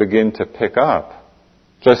we can begin to pick up,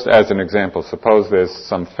 just as an example, suppose there's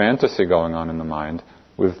some fantasy going on in the mind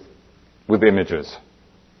with images,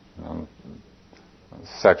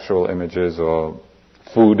 sexual images or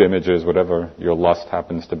food images, whatever your lust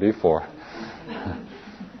happens to be for.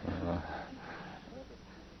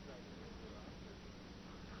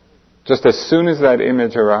 Just as soon as that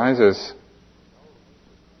image arises,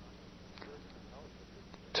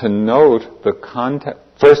 to note the contact,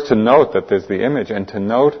 first to note that there's the image, and to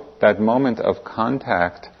note that moment of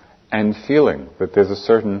contact and feeling, that there's a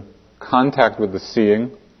certain contact with the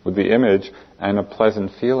seeing, with the image, and a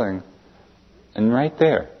pleasant feeling. And right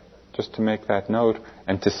there, just to make that note,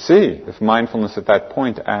 and to see if mindfulness at that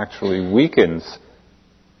point actually weakens,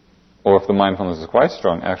 or if the mindfulness is quite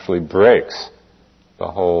strong, actually breaks the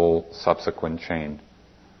whole subsequent chain.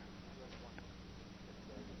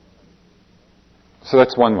 So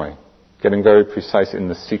that's one way, getting very precise in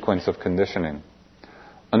the sequence of conditioning.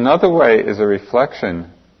 Another way is a reflection,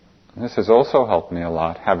 and this has also helped me a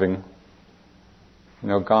lot, having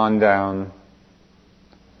gone down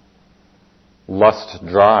lust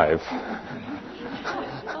drive,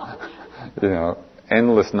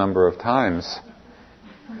 endless number of times.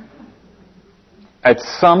 At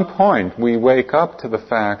some point, we wake up to the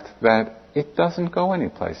fact that it doesn't go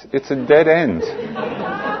anyplace. It's a dead end.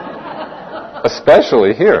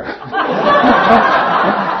 Especially here.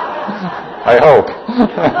 I hope.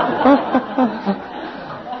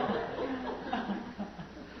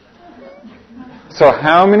 So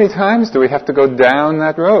how many times do we have to go down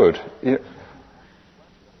that road?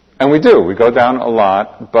 And we do. We go down a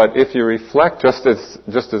lot, but if you reflect, just as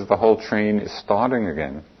the whole train is starting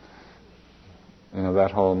again,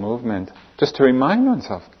 that whole movement, just to remind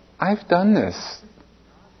oneself, I've done this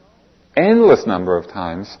endless number of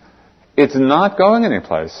times. It's not going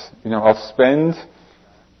anyplace. I'll spend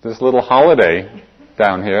this little holiday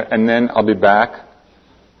down here, and then I'll be back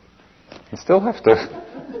and still have to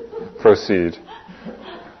proceed.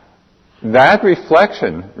 That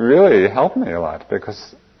reflection really helped me a lot,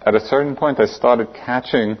 because at a certain point I started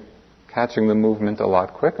catching the movement a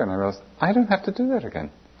lot quicker, and I realized I don't have to do that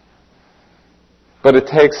again. But it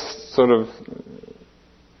takes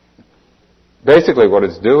basically what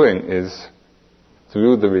it's doing is,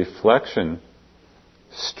 through the reflection,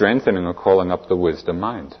 strengthening or calling up the wisdom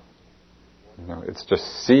mind. It's just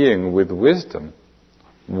seeing with wisdom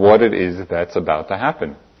what it is that's about to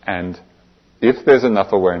happen. And if there's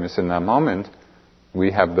enough awareness in that moment,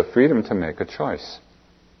 we have the freedom to make a choice.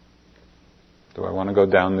 Do I want to go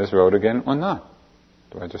down this road again or not?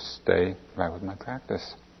 Do I just stay right with my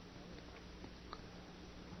practice?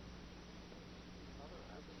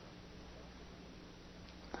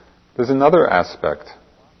 There's another aspect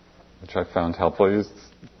which I found helpful.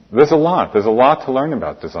 There's a lot to learn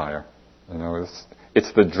about desire.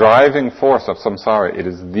 It's the driving force of samsara. It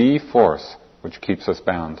is the force which keeps us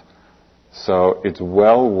bound. So it's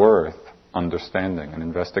well worth understanding and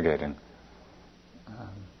investigating.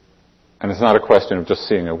 And it's not a question of just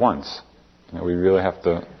seeing it once. We really have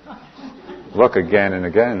to look again and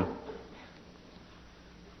again.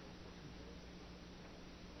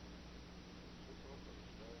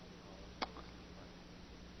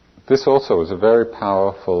 This also is a very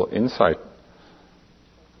powerful insight,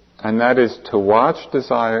 and that is to watch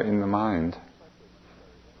desire in the mind,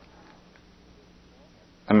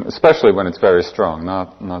 and especially when it's very strong,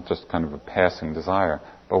 not just kind of a passing desire,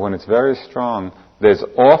 but when it's very strong, there's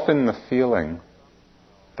often the feeling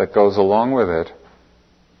that goes along with it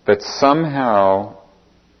that somehow,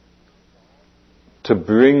 to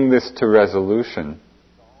bring this to resolution,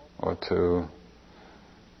 or to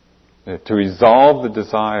resolve the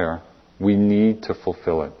desire, we need to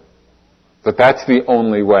fulfill it. That's the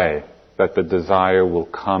only way that the desire will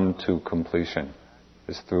come to completion,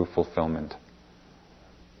 is through fulfillment.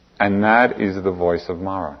 And that is the voice of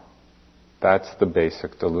Mara. That's the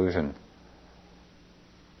basic delusion.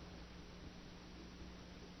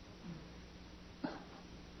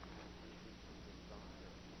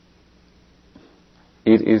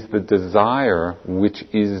 It is the desire which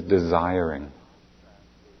is desiring.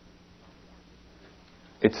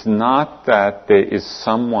 It's not that there is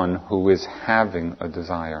someone who is having a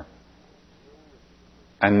desire,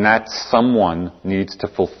 and that someone needs to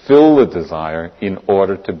fulfill the desire in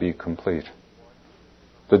order to be complete.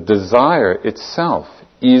 The desire itself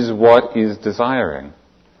is what is desiring.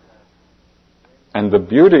 And the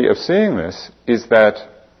beauty of seeing this is that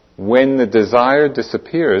when the desire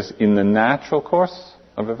disappears in the natural course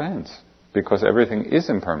of events, because everything is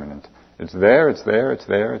impermanent. It's there, it's there, it's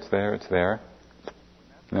there, it's there, it's there.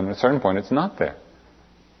 And then at a certain point, it's not there.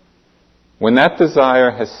 When that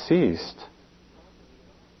desire has ceased,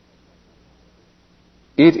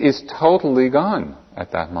 it is totally gone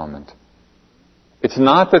at that moment. It's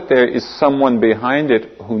not that there is someone behind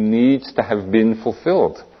it who needs to have been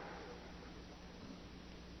fulfilled,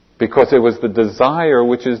 because it was the desire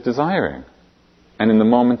which is desiring. And in the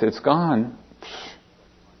moment it's gone,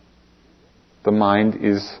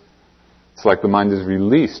 it's like the mind is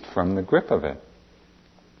released from the grip of it.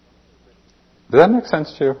 Does that make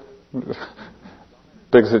sense to you?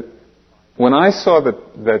 Because when I saw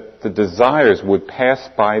that the desires would pass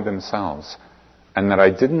by themselves and that I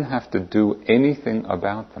didn't have to do anything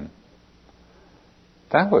about them,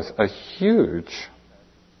 that was a huge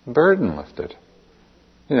burden lifted.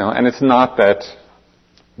 And it's not that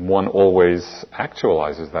one always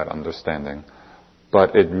actualizes that understanding,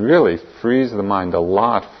 but it really frees the mind a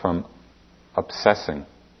lot from obsessing.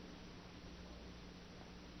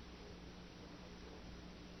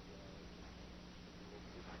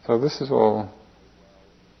 So these are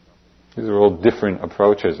all different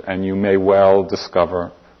approaches, and you may well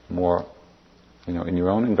discover more, in your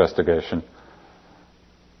own investigation.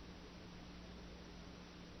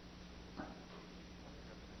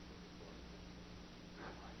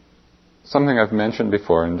 Something I've mentioned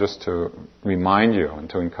before, and just to remind you and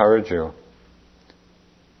to encourage you.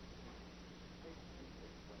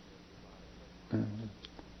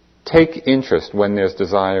 Take interest when there's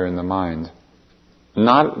desire in the mind.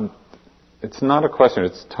 It's not a question,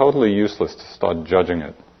 it's totally useless to start judging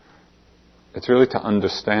it. It's really to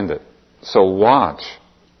understand it. So watch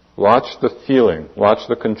the feeling, watch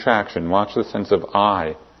the contraction, watch the sense of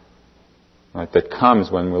I, right, that comes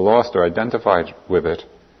when we're lost or identified with it.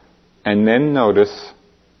 And then notice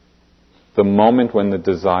the moment when the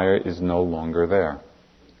desire is no longer there.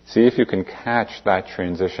 See if you can catch that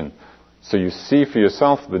transition. So you see for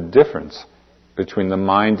yourself the difference between the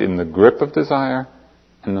mind in the grip of desire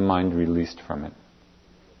and the mind released from it.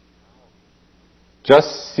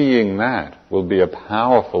 Just seeing that will be a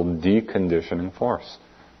powerful deconditioning force,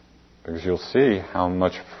 because you'll see how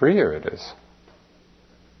much freer it is.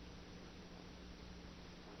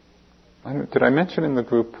 Did I mention in the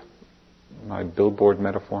group my billboard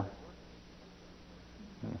metaphor?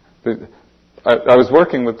 I was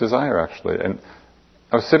working with desire, actually, and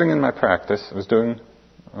I was sitting in my practice. I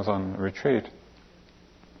was on a retreat,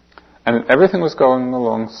 and everything was going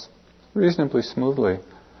along reasonably smoothly,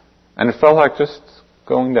 and it felt like just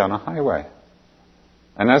going down a highway.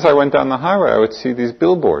 And as I went down the highway, I would see these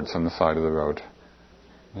billboards on the side of the road.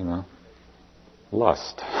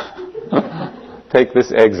 Lust. Take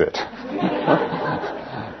this exit.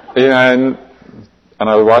 And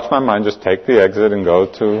I would watch my mind just take the exit and go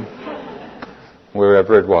to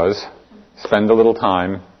wherever it was, spend a little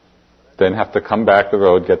time, then have to come back the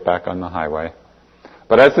road, get back on the highway.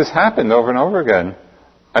 But as this happened over and over again,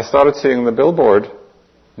 I started seeing the billboard.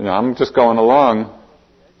 I'm just going along.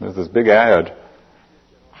 There's this big ad.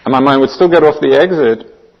 And my mind would still get off the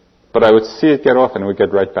exit, but I would see it get off and it would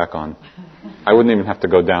get right back on. I wouldn't even have to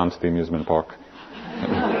go down to the amusement park.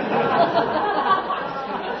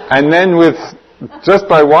 And then just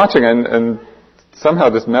by watching, and somehow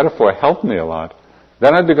this metaphor helped me a lot,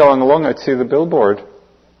 then I'd be going along, I'd see the billboard,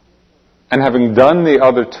 and having done the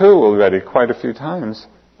other two already quite a few times,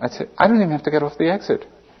 I'd say, I don't even have to get off the exit.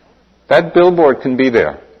 That billboard can be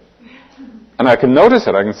there. And I can notice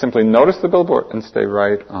it. I can simply notice the billboard and stay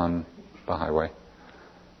right on the highway.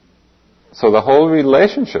 So the whole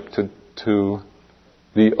relationship to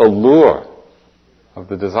the allure of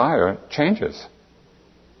the desire changes.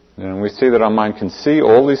 We see that our mind can see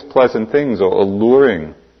all these pleasant things or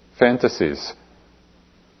alluring fantasies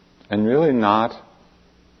and really not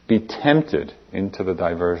be tempted into the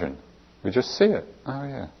diversion. We just see it. Oh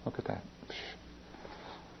yeah, look at that.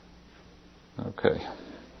 Okay.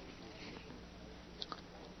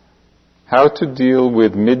 How to deal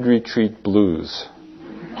with mid-retreat blues.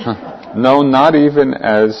 No, not even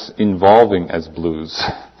as involving as blues.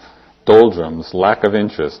 Doldrums, lack of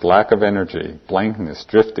interest, lack of energy, blankness,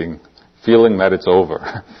 drifting, feeling that it's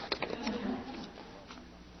over.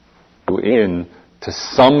 In to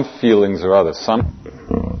some feelings or other,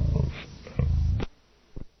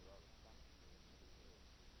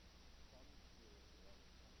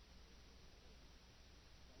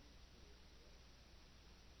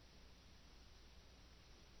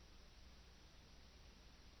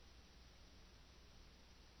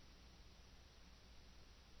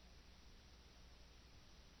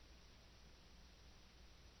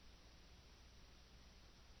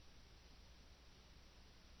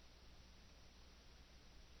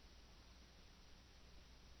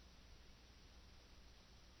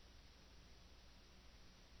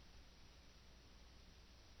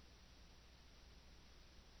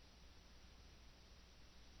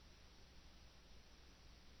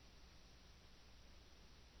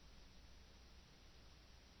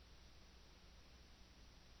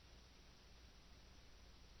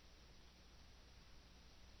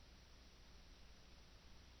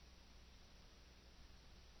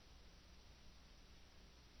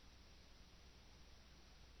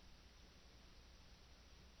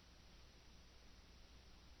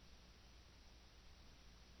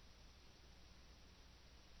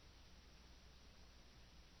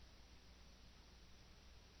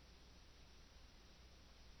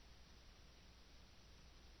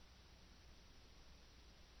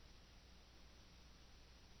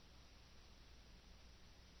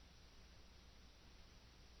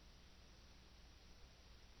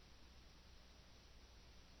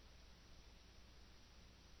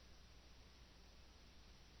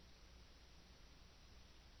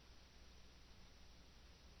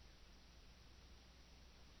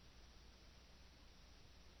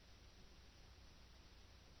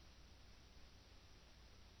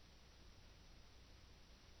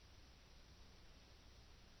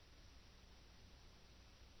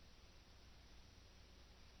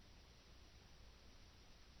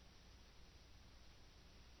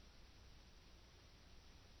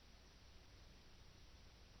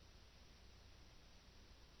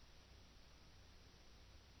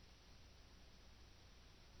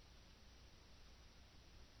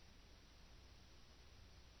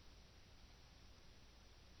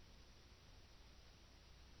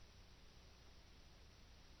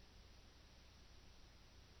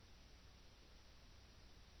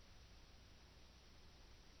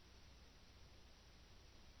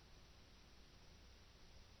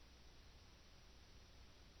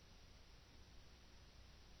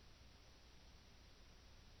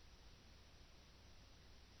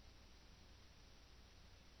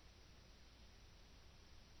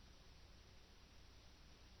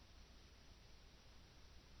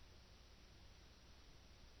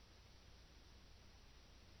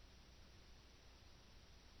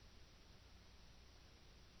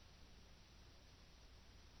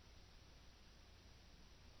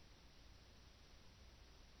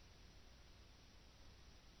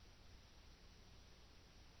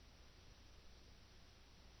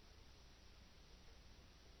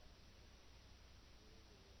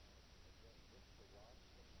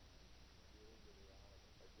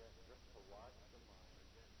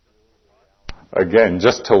 again,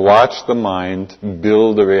 just to watch the mind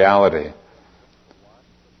build a reality.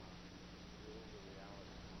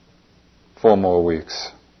 4 more weeks.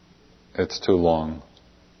 It's too long.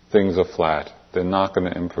 Things are flat. They're not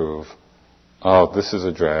going to improve. Oh, this is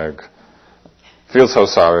a drag. Feel so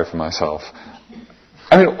sorry for myself.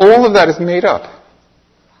 I mean, all of that is made up.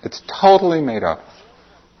 It's totally made up.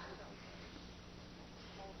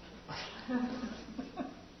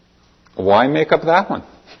 Why make up that one?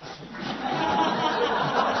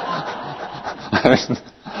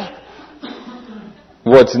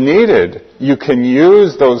 What's needed, you can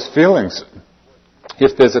use those feelings.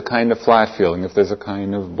 If there's a kind of flat feeling, if there's a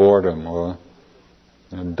kind of boredom or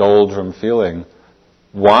doldrum feeling,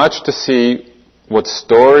 watch to see what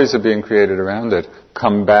stories are being created around it.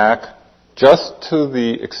 Come back just to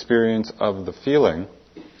the experience of the feeling.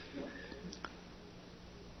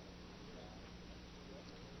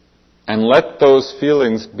 And let those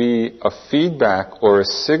feelings be a feedback or a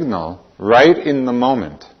signal right in the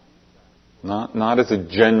moment. Not as a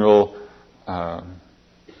general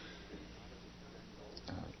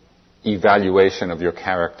evaluation of your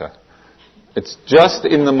character. It's just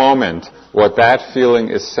in the moment what that feeling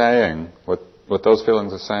is saying, what those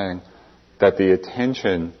feelings are saying, that the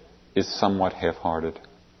attention is somewhat half-hearted.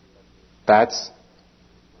 That's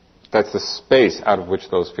the space out of which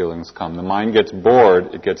those feelings come. The mind gets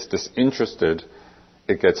bored, it gets disinterested,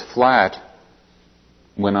 it gets flat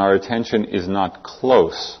when our attention is not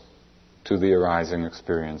close to the arising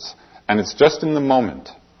experience. And it's just in the moment.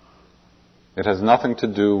 It has nothing to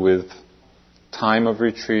do with time of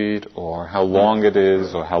retreat or how long it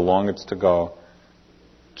is or how long it's to go.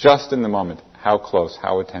 Just in the moment. How close,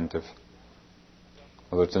 how attentive.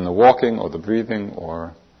 Whether it's in the walking or the breathing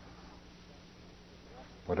or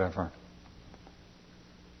whatever.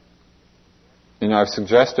 I've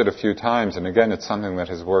suggested a few times, and again, it's something that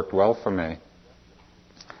has worked well for me.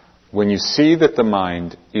 When you see that the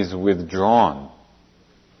mind is withdrawn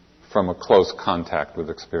from a close contact with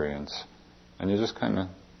experience, and you're just kind of,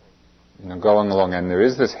 going along, and there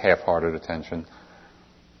is this half-hearted attention,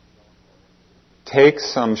 take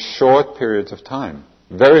some short periods of time,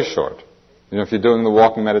 very short. If you're doing the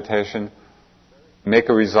walking meditation, make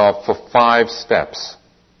a resolve for 5 steps.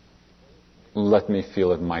 Let me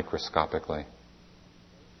feel it microscopically.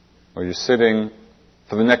 Or you're sitting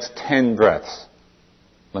for the next 10 breaths.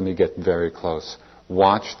 Let me get very close.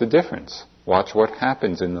 Watch the difference. Watch what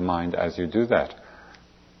happens in the mind as you do that.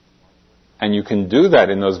 And you can do that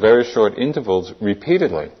in those very short intervals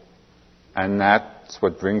repeatedly. And that's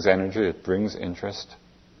what brings energy, it brings interest.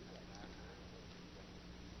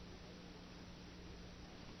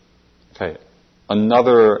 Okay,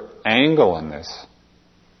 another angle on this.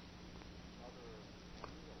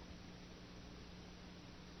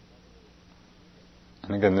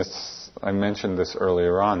 And again, I mentioned this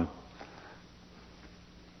earlier on.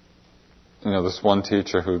 This one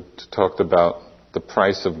teacher who talked about the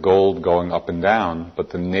price of gold going up and down, but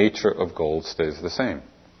the nature of gold stays the same.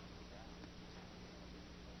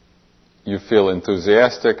 You feel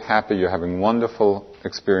enthusiastic, happy, you're having wonderful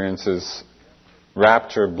experiences,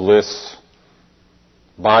 rapture, bliss,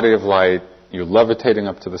 body of light, you're levitating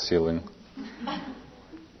up to the ceiling.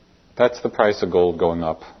 That's the price of gold going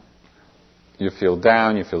up. You feel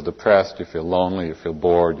down, you feel depressed, you feel lonely, you feel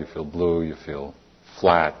bored, you feel blue, you feel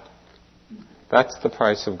flat. That's the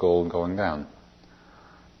price of gold going down.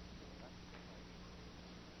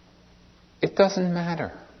 It doesn't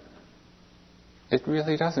matter. It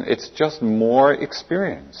really doesn't. It's just more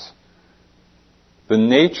experience. The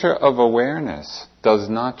nature of awareness does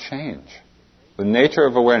not change. The nature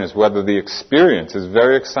of awareness, whether the experience is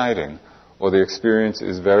very exciting or the experience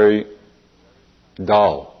is very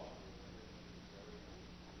dull,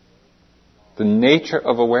 the nature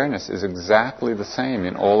of awareness is exactly the same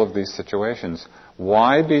in all of these situations.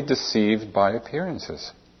 Why be deceived by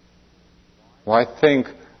appearances? Why think,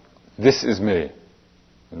 this is me?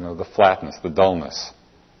 The flatness, the dullness.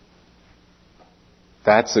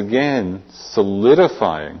 That's again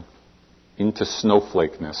solidifying into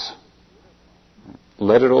snowflakeness.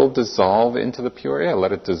 Let it all dissolve into the pure air.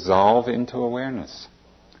 Let it dissolve into awareness.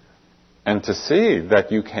 And to see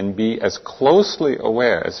that you can be as closely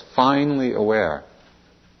aware, as finely aware,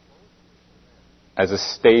 as a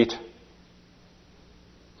state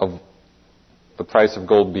of the price of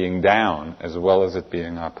gold being down as well as it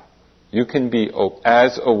being up. You can be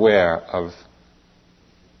as aware of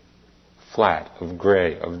flat, of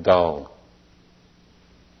gray, of dull.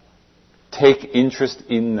 Take interest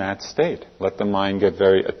in that state. Let the mind get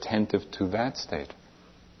very attentive to that state.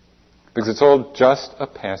 Because it's all just a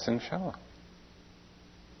passing shower.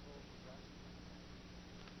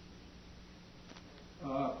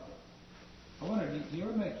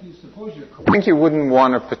 suppose you're correct. I think you wouldn't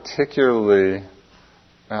want to particularly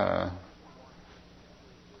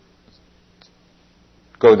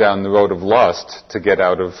go down the road of lust to get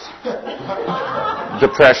out of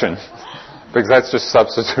depression, because that's just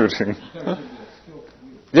substituting.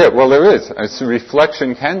 Yeah, well, there is.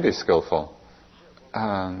 Reflection can be skillful.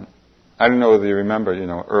 I don't know whether you remember,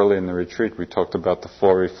 early in the retreat we talked about the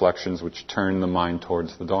 4 reflections which turn the mind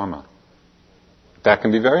towards the Dharma. That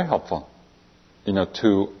can be very helpful,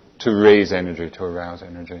 to raise energy, to arouse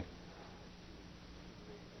energy.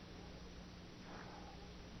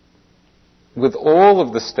 With all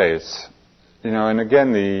of the states, and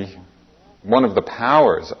again, one of the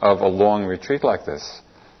powers of a long retreat like this,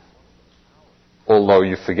 although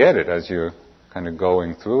you forget it as you're kind of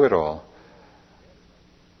going through it all,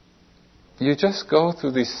 you just go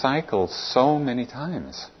through these cycles so many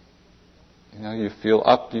times. You feel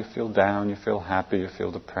up, you feel down, you feel happy, you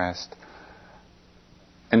feel depressed.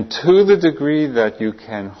 And to the degree that you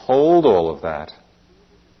can hold all of that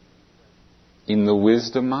in the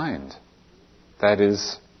wisdom mind, that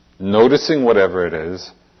is, noticing whatever it is,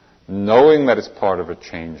 knowing that it's part of a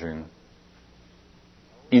changing,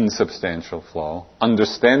 insubstantial flow,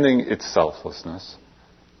 understanding its selflessness,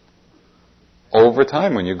 over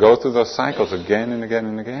time, when you go through those cycles again and again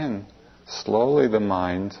and again, slowly the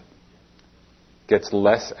mind gets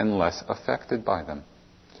less and less affected by them.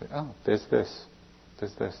 Say, oh, there's this,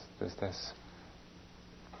 there's this, there's this.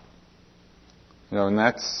 And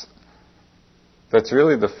that's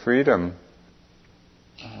really the freedom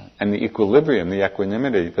and the equilibrium, the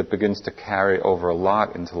equanimity that begins to carry over a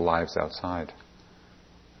lot into lives outside.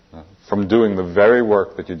 From doing the very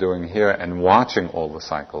work that you're doing here and watching all the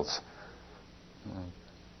cycles,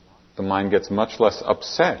 the mind gets much less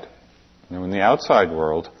upset in the outside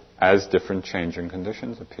world as different changing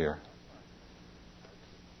conditions appear.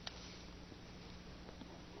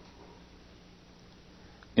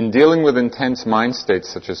 In dealing with intense mind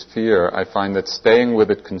states such as fear, I find that staying with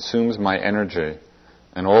it consumes my energy,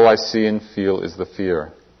 and all I see and feel is the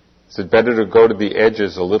fear. Is it better to go to the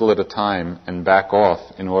edges a little at a time and back off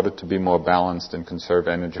in order to be more balanced and conserve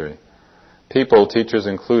energy? People, teachers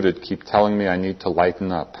included, keep telling me I need to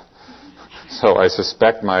lighten up. So I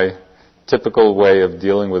suspect my typical way of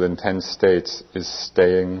dealing with intense states is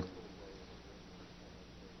staying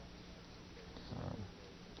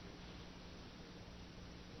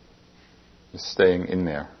in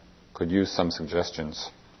there. Could use some suggestions.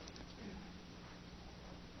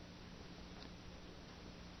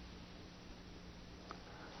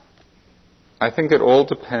 I think it all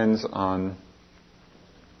depends on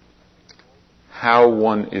how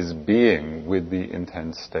one is being with the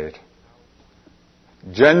intense state.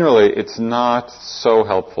 Generally, it's not so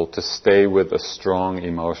helpful to stay with a strong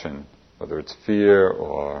emotion, whether it's fear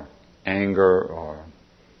or anger or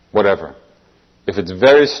whatever. If it's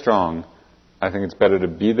very strong, I think it's better to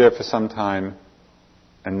be there for some time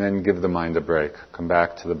and then give the mind a break. Come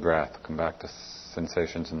back to the breath, come back to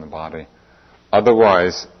sensations in the body.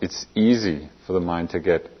 Otherwise, it's easy for the mind to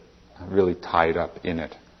get really tied up in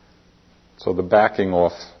it. So the backing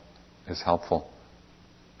off is helpful.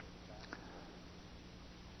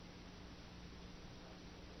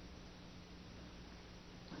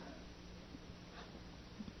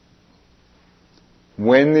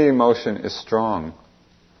 When the emotion is strong,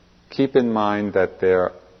 keep in mind that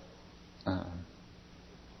there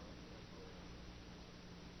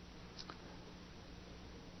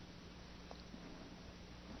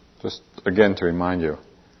just again to remind you,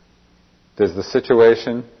 there's the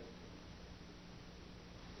situation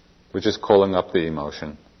which is calling up the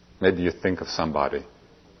emotion. Maybe you think of somebody,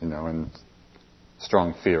 and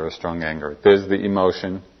strong fear or strong anger. There's the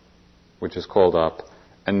emotion which is called up,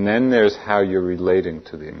 and then there's how you're relating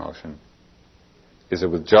to the emotion. Is it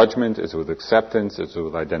with judgment? Is it with acceptance? Is it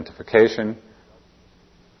with identification?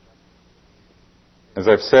 As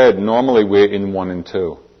I've said, normally we're in 1 and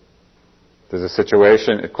 2. There's a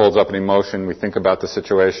situation, it calls up an emotion, we think about the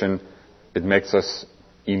situation, it makes us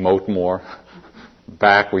emote more.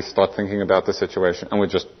 Back, we start thinking about the situation, and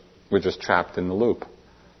we're just trapped in the loop.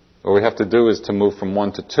 What we have to do is to move from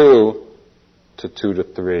 1 to 2 to 2 to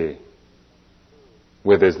 3.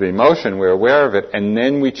 Where there's the emotion, we're aware of it, and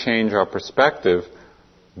then we change our perspective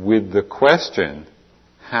with the question,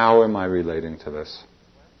 how am I relating to this?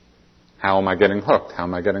 How am I getting hooked? How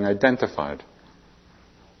am I getting identified?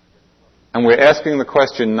 And we're asking the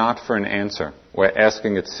question not for an answer. We're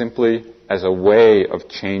asking it simply as a way of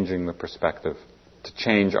changing the perspective, to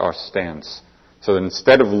change our stance. So that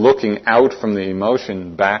instead of looking out from the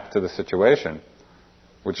emotion back to the situation,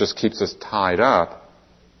 which just keeps us tied up,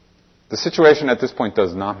 the situation at this point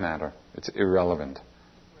does not matter. It's irrelevant.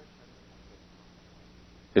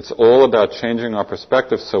 It's all about changing our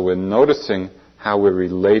perspective so we're noticing how we're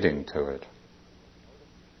relating to it.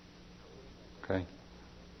 Okay?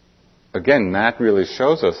 Again, that really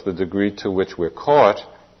shows us the degree to which we're caught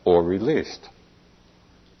or released.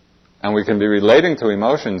 And we can be relating to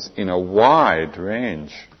emotions in a wide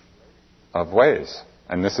range of ways.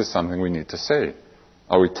 And this is something we need to see.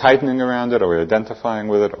 Are we tightening around it? Are we identifying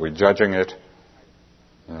with it? Are we judging it?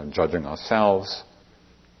 Judging ourselves?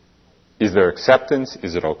 Is there acceptance?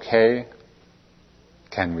 Is it okay?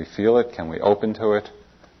 Can we feel it? Can we open to it?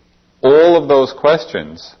 All of those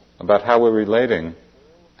questions about how we're relating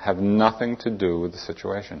have nothing to do with the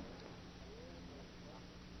situation.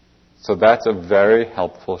 So that's a very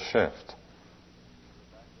helpful shift.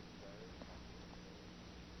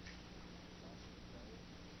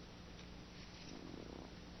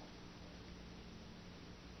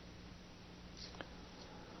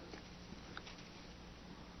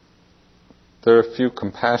 There are a few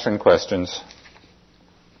compassion questions.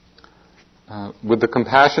 With the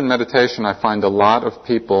compassion meditation, I find a lot of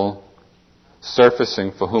people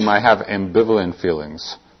surfacing for whom I have ambivalent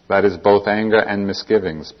feelings. That is, both anger and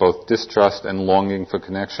misgivings, both distrust and longing for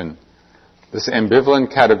connection. This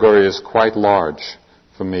ambivalent category is quite large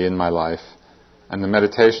for me in my life, and the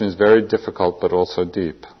meditation is very difficult but also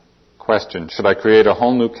deep. Question, should I create a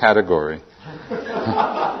whole new category,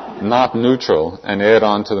 not neutral, and add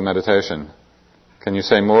on to the meditation? Can you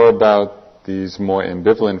say more about these more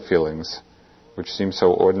ambivalent feelings, which seem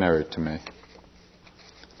so ordinary to me?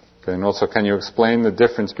 Okay, and also, can you explain the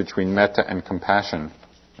difference between metta and compassion?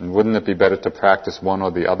 And wouldn't it be better to practice one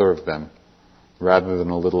or the other of them, rather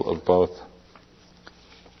than a little of both?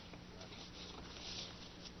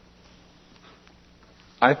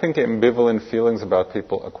 I think ambivalent feelings about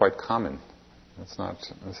people are quite common.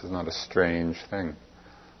 This is not a strange thing.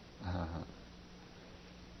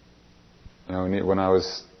 When I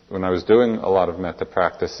was doing a lot of metta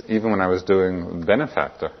practice, even when I was doing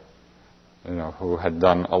benefactor, who had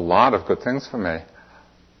done a lot of good things for me,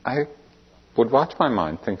 I would watch my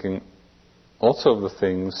mind thinking also of the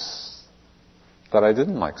things that I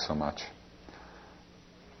didn't like so much.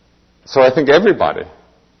 So I think everybody,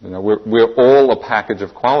 we're all a package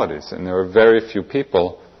of qualities, and there are very few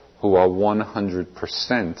people who are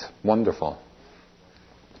 100% wonderful.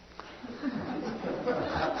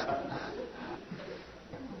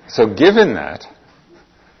 So given that,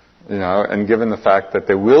 and given the fact that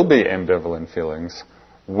there will be ambivalent feelings,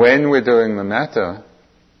 when we're doing the metta,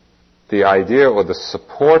 the idea or the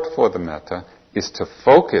support for the metta is to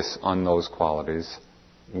focus on those qualities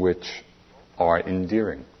which are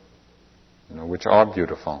endearing, which are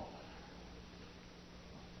beautiful.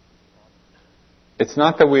 It's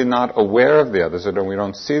not that we're not aware of the others or that we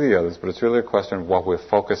don't see the others, but it's really a question of what we're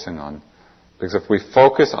focusing on. Because if we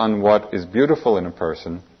focus on what is beautiful in a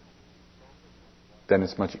person, then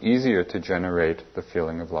it's much easier to generate the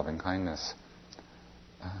feeling of loving kindness.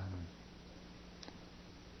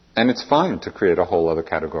 And it's fine to create a whole other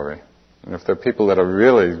category. And if there are people that are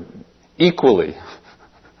really equally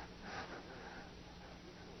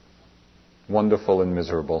wonderful and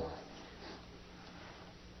miserable,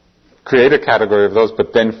 create a category of those,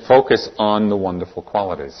 but then focus on the wonderful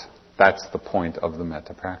qualities. That's the point of the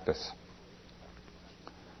metta practice.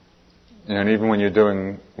 And even when you're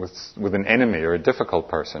doing with an enemy or a difficult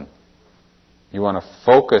person, you want to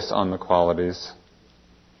focus on the qualities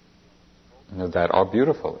that are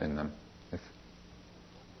beautiful in them.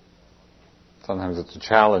 Sometimes it's a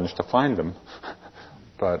challenge to find them,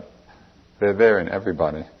 but they're there in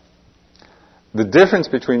everybody. The difference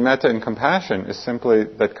between metta and compassion is simply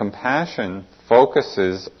that compassion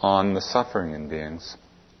focuses on the suffering in beings,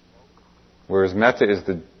 whereas metta is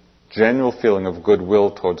the general feeling of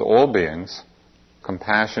goodwill towards all beings.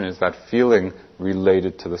 Compassion is that feeling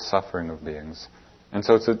related to the suffering of beings. And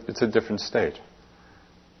so it's a different state.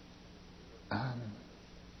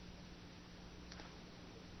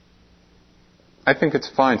 I think it's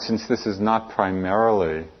fine, since this is not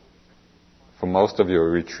primarily, for most of you, a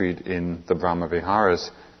retreat in the Brahma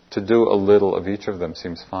Viharas, to do a little of each of them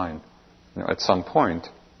seems fine. At some point,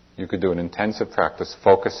 you could do an intensive practice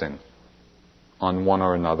focusing on one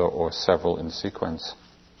or another or several in sequence.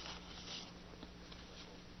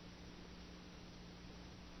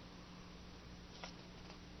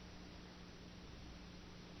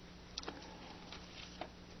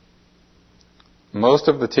 Most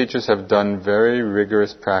of the teachers have done very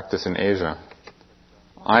rigorous practice in Asia.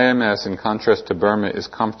 IMS, in contrast to Burma, is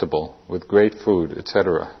comfortable, with great food,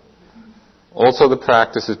 etc. Also, the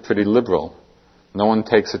practice is pretty liberal. No one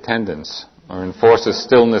takes attendance or enforces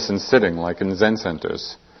stillness and sitting like in Zen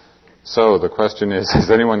centers. So the question is, has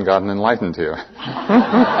anyone gotten enlightened here?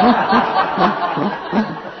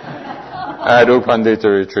 At Upandita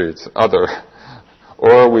retreats, other.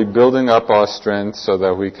 Or are we building up our strength so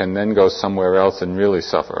that we can then go somewhere else and really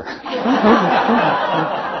suffer?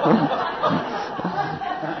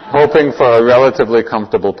 Hoping for a relatively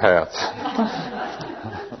comfortable path.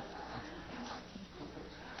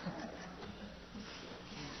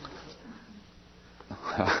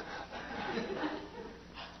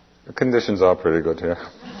 The conditions are pretty good here.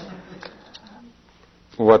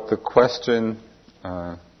 What the question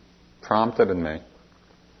prompted in me,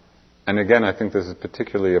 and again I think this is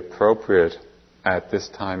particularly appropriate at this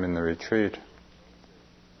time in the retreat,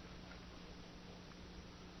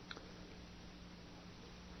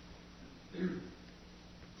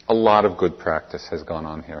 a lot of good practice has gone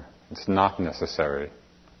on here. It's not necessary,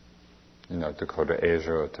 to go to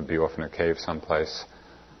Asia or to be off in a cave someplace.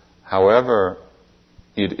 However,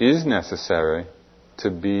 it is necessary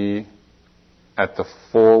to be at the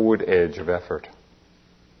forward edge of effort.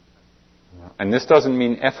 And this doesn't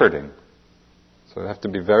mean efforting. So you have to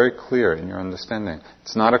be very clear in your understanding.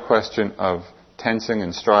 It's not a question of tensing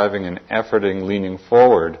and striving and efforting, leaning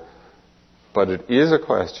forward, but it is a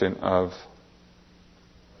question of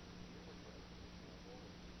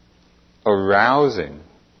arousing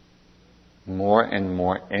more and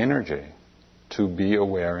more energy to be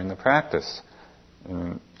aware in the practice.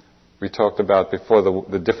 We talked about before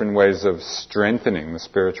the different ways of strengthening the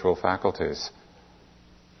spiritual faculties.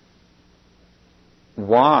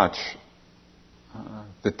 Watch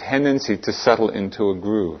the tendency to settle into a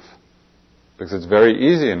groove, because it's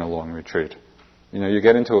very easy in a long retreat. You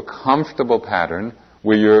get into a comfortable pattern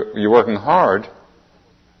where you're working hard,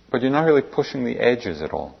 but you're not really pushing the edges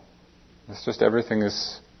at all. It's just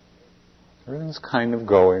everything's kind of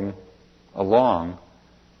going along.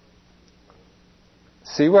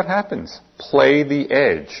 See what happens. Play the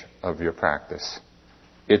edge of your practice.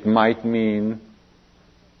 It might mean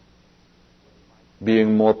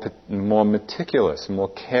being more meticulous, more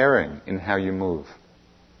caring in how you move.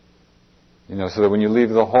 So that when you leave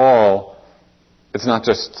the hall, it's not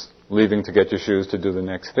just leaving to get your shoes to do the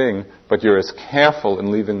next thing, but you're as careful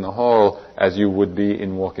in leaving the hall as you would be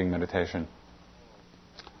in walking meditation.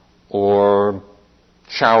 Or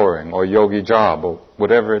showering, or yogi job, or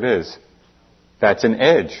whatever it is. That's an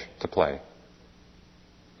edge to play.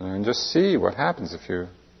 And just see what happens if you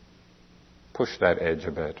push that edge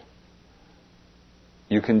a bit.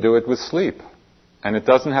 You can do it with sleep. And it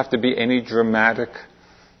doesn't have to be any dramatic,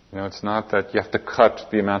 it's not that you have to cut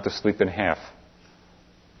the amount of sleep in half.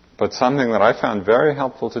 But something that I found very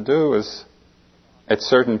helpful to do is, at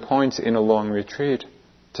certain points in a long retreat,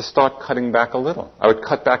 to start cutting back a little. I would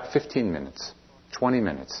cut back 15 minutes, 20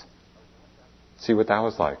 minutes. See what that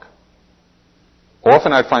was like.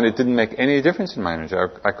 Often I'd find it didn't make any difference in my energy.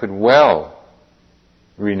 I could well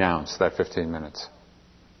renounce that 15 minutes.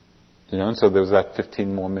 And so there was that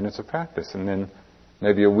 15 more minutes of practice. And then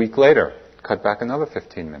maybe a week later, cut back another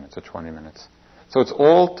 15 minutes or 20 minutes. So it's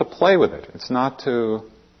all to play with it. It's not to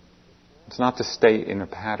stay in a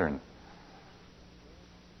pattern.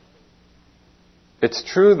 It's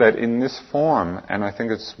true that in this form, and I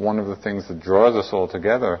think it's one of the things that draws us all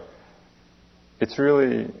together, it's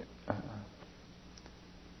really...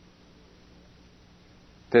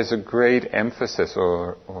 there's a great emphasis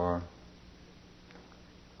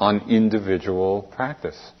on individual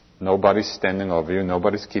practice. Nobody's standing over you.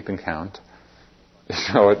 Nobody's keeping count.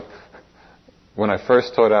 When I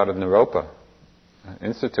first taught out at Naropa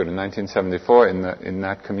Institute in 1974, in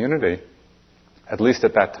that community, at least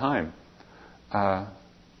at that time, the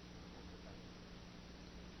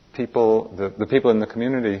people in the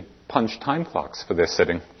community punched time clocks for their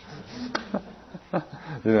sitting.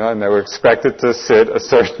 And they were expected to sit a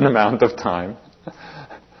certain amount of time.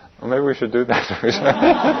 Well, maybe we should do that.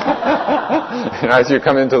 As you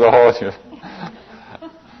come into the hall,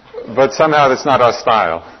 but somehow that's not our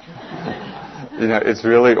style. It's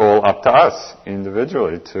really all up to us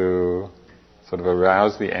individually to sort of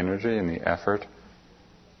arouse the energy and the effort.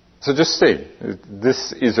 So just see,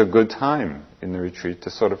 this is a good time in the retreat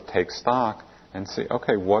to sort of take stock and see,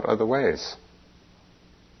 okay, what are the ways?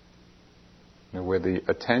 Where the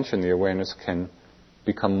attention, the awareness can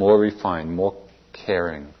become more refined, more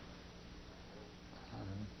caring.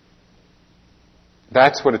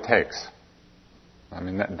 That's what it takes.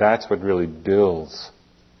 That's what really builds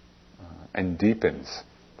and deepens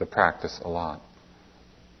the practice a lot.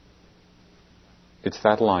 It's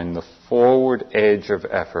that line, the forward edge of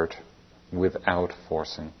effort without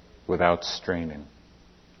forcing, without straining.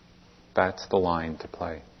 That's the line to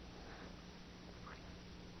play.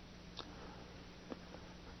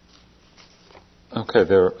 Okay,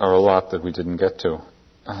 there are a lot that we didn't get to.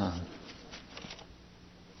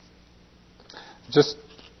 Just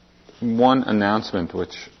one announcement,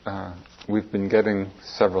 which we've been getting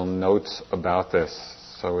several notes about this,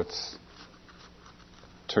 so it's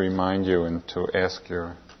to remind you and to ask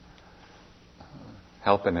your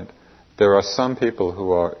help in it. There are some people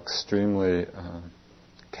who are extremely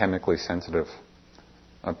chemically sensitive,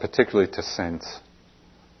 particularly to scents.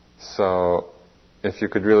 So if you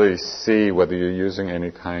could really see whether you're using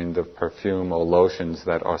any kind of perfume or lotions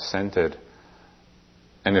that are scented,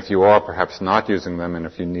 and if you are perhaps not using them, and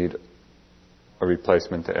if you need a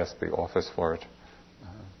replacement, to ask the office for it.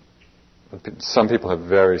 Some people have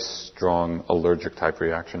very strong allergic type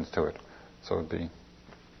reactions to it, so it'd be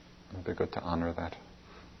good to honor that.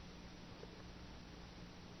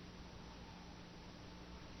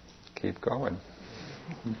 Keep going.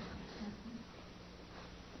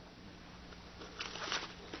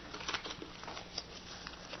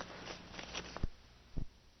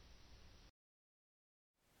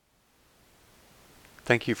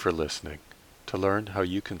 Thank you for listening. To learn how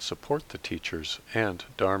you can support the teachers and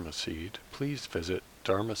Dharma Seed, please visit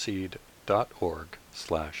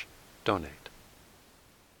dharmaseed.org/donate.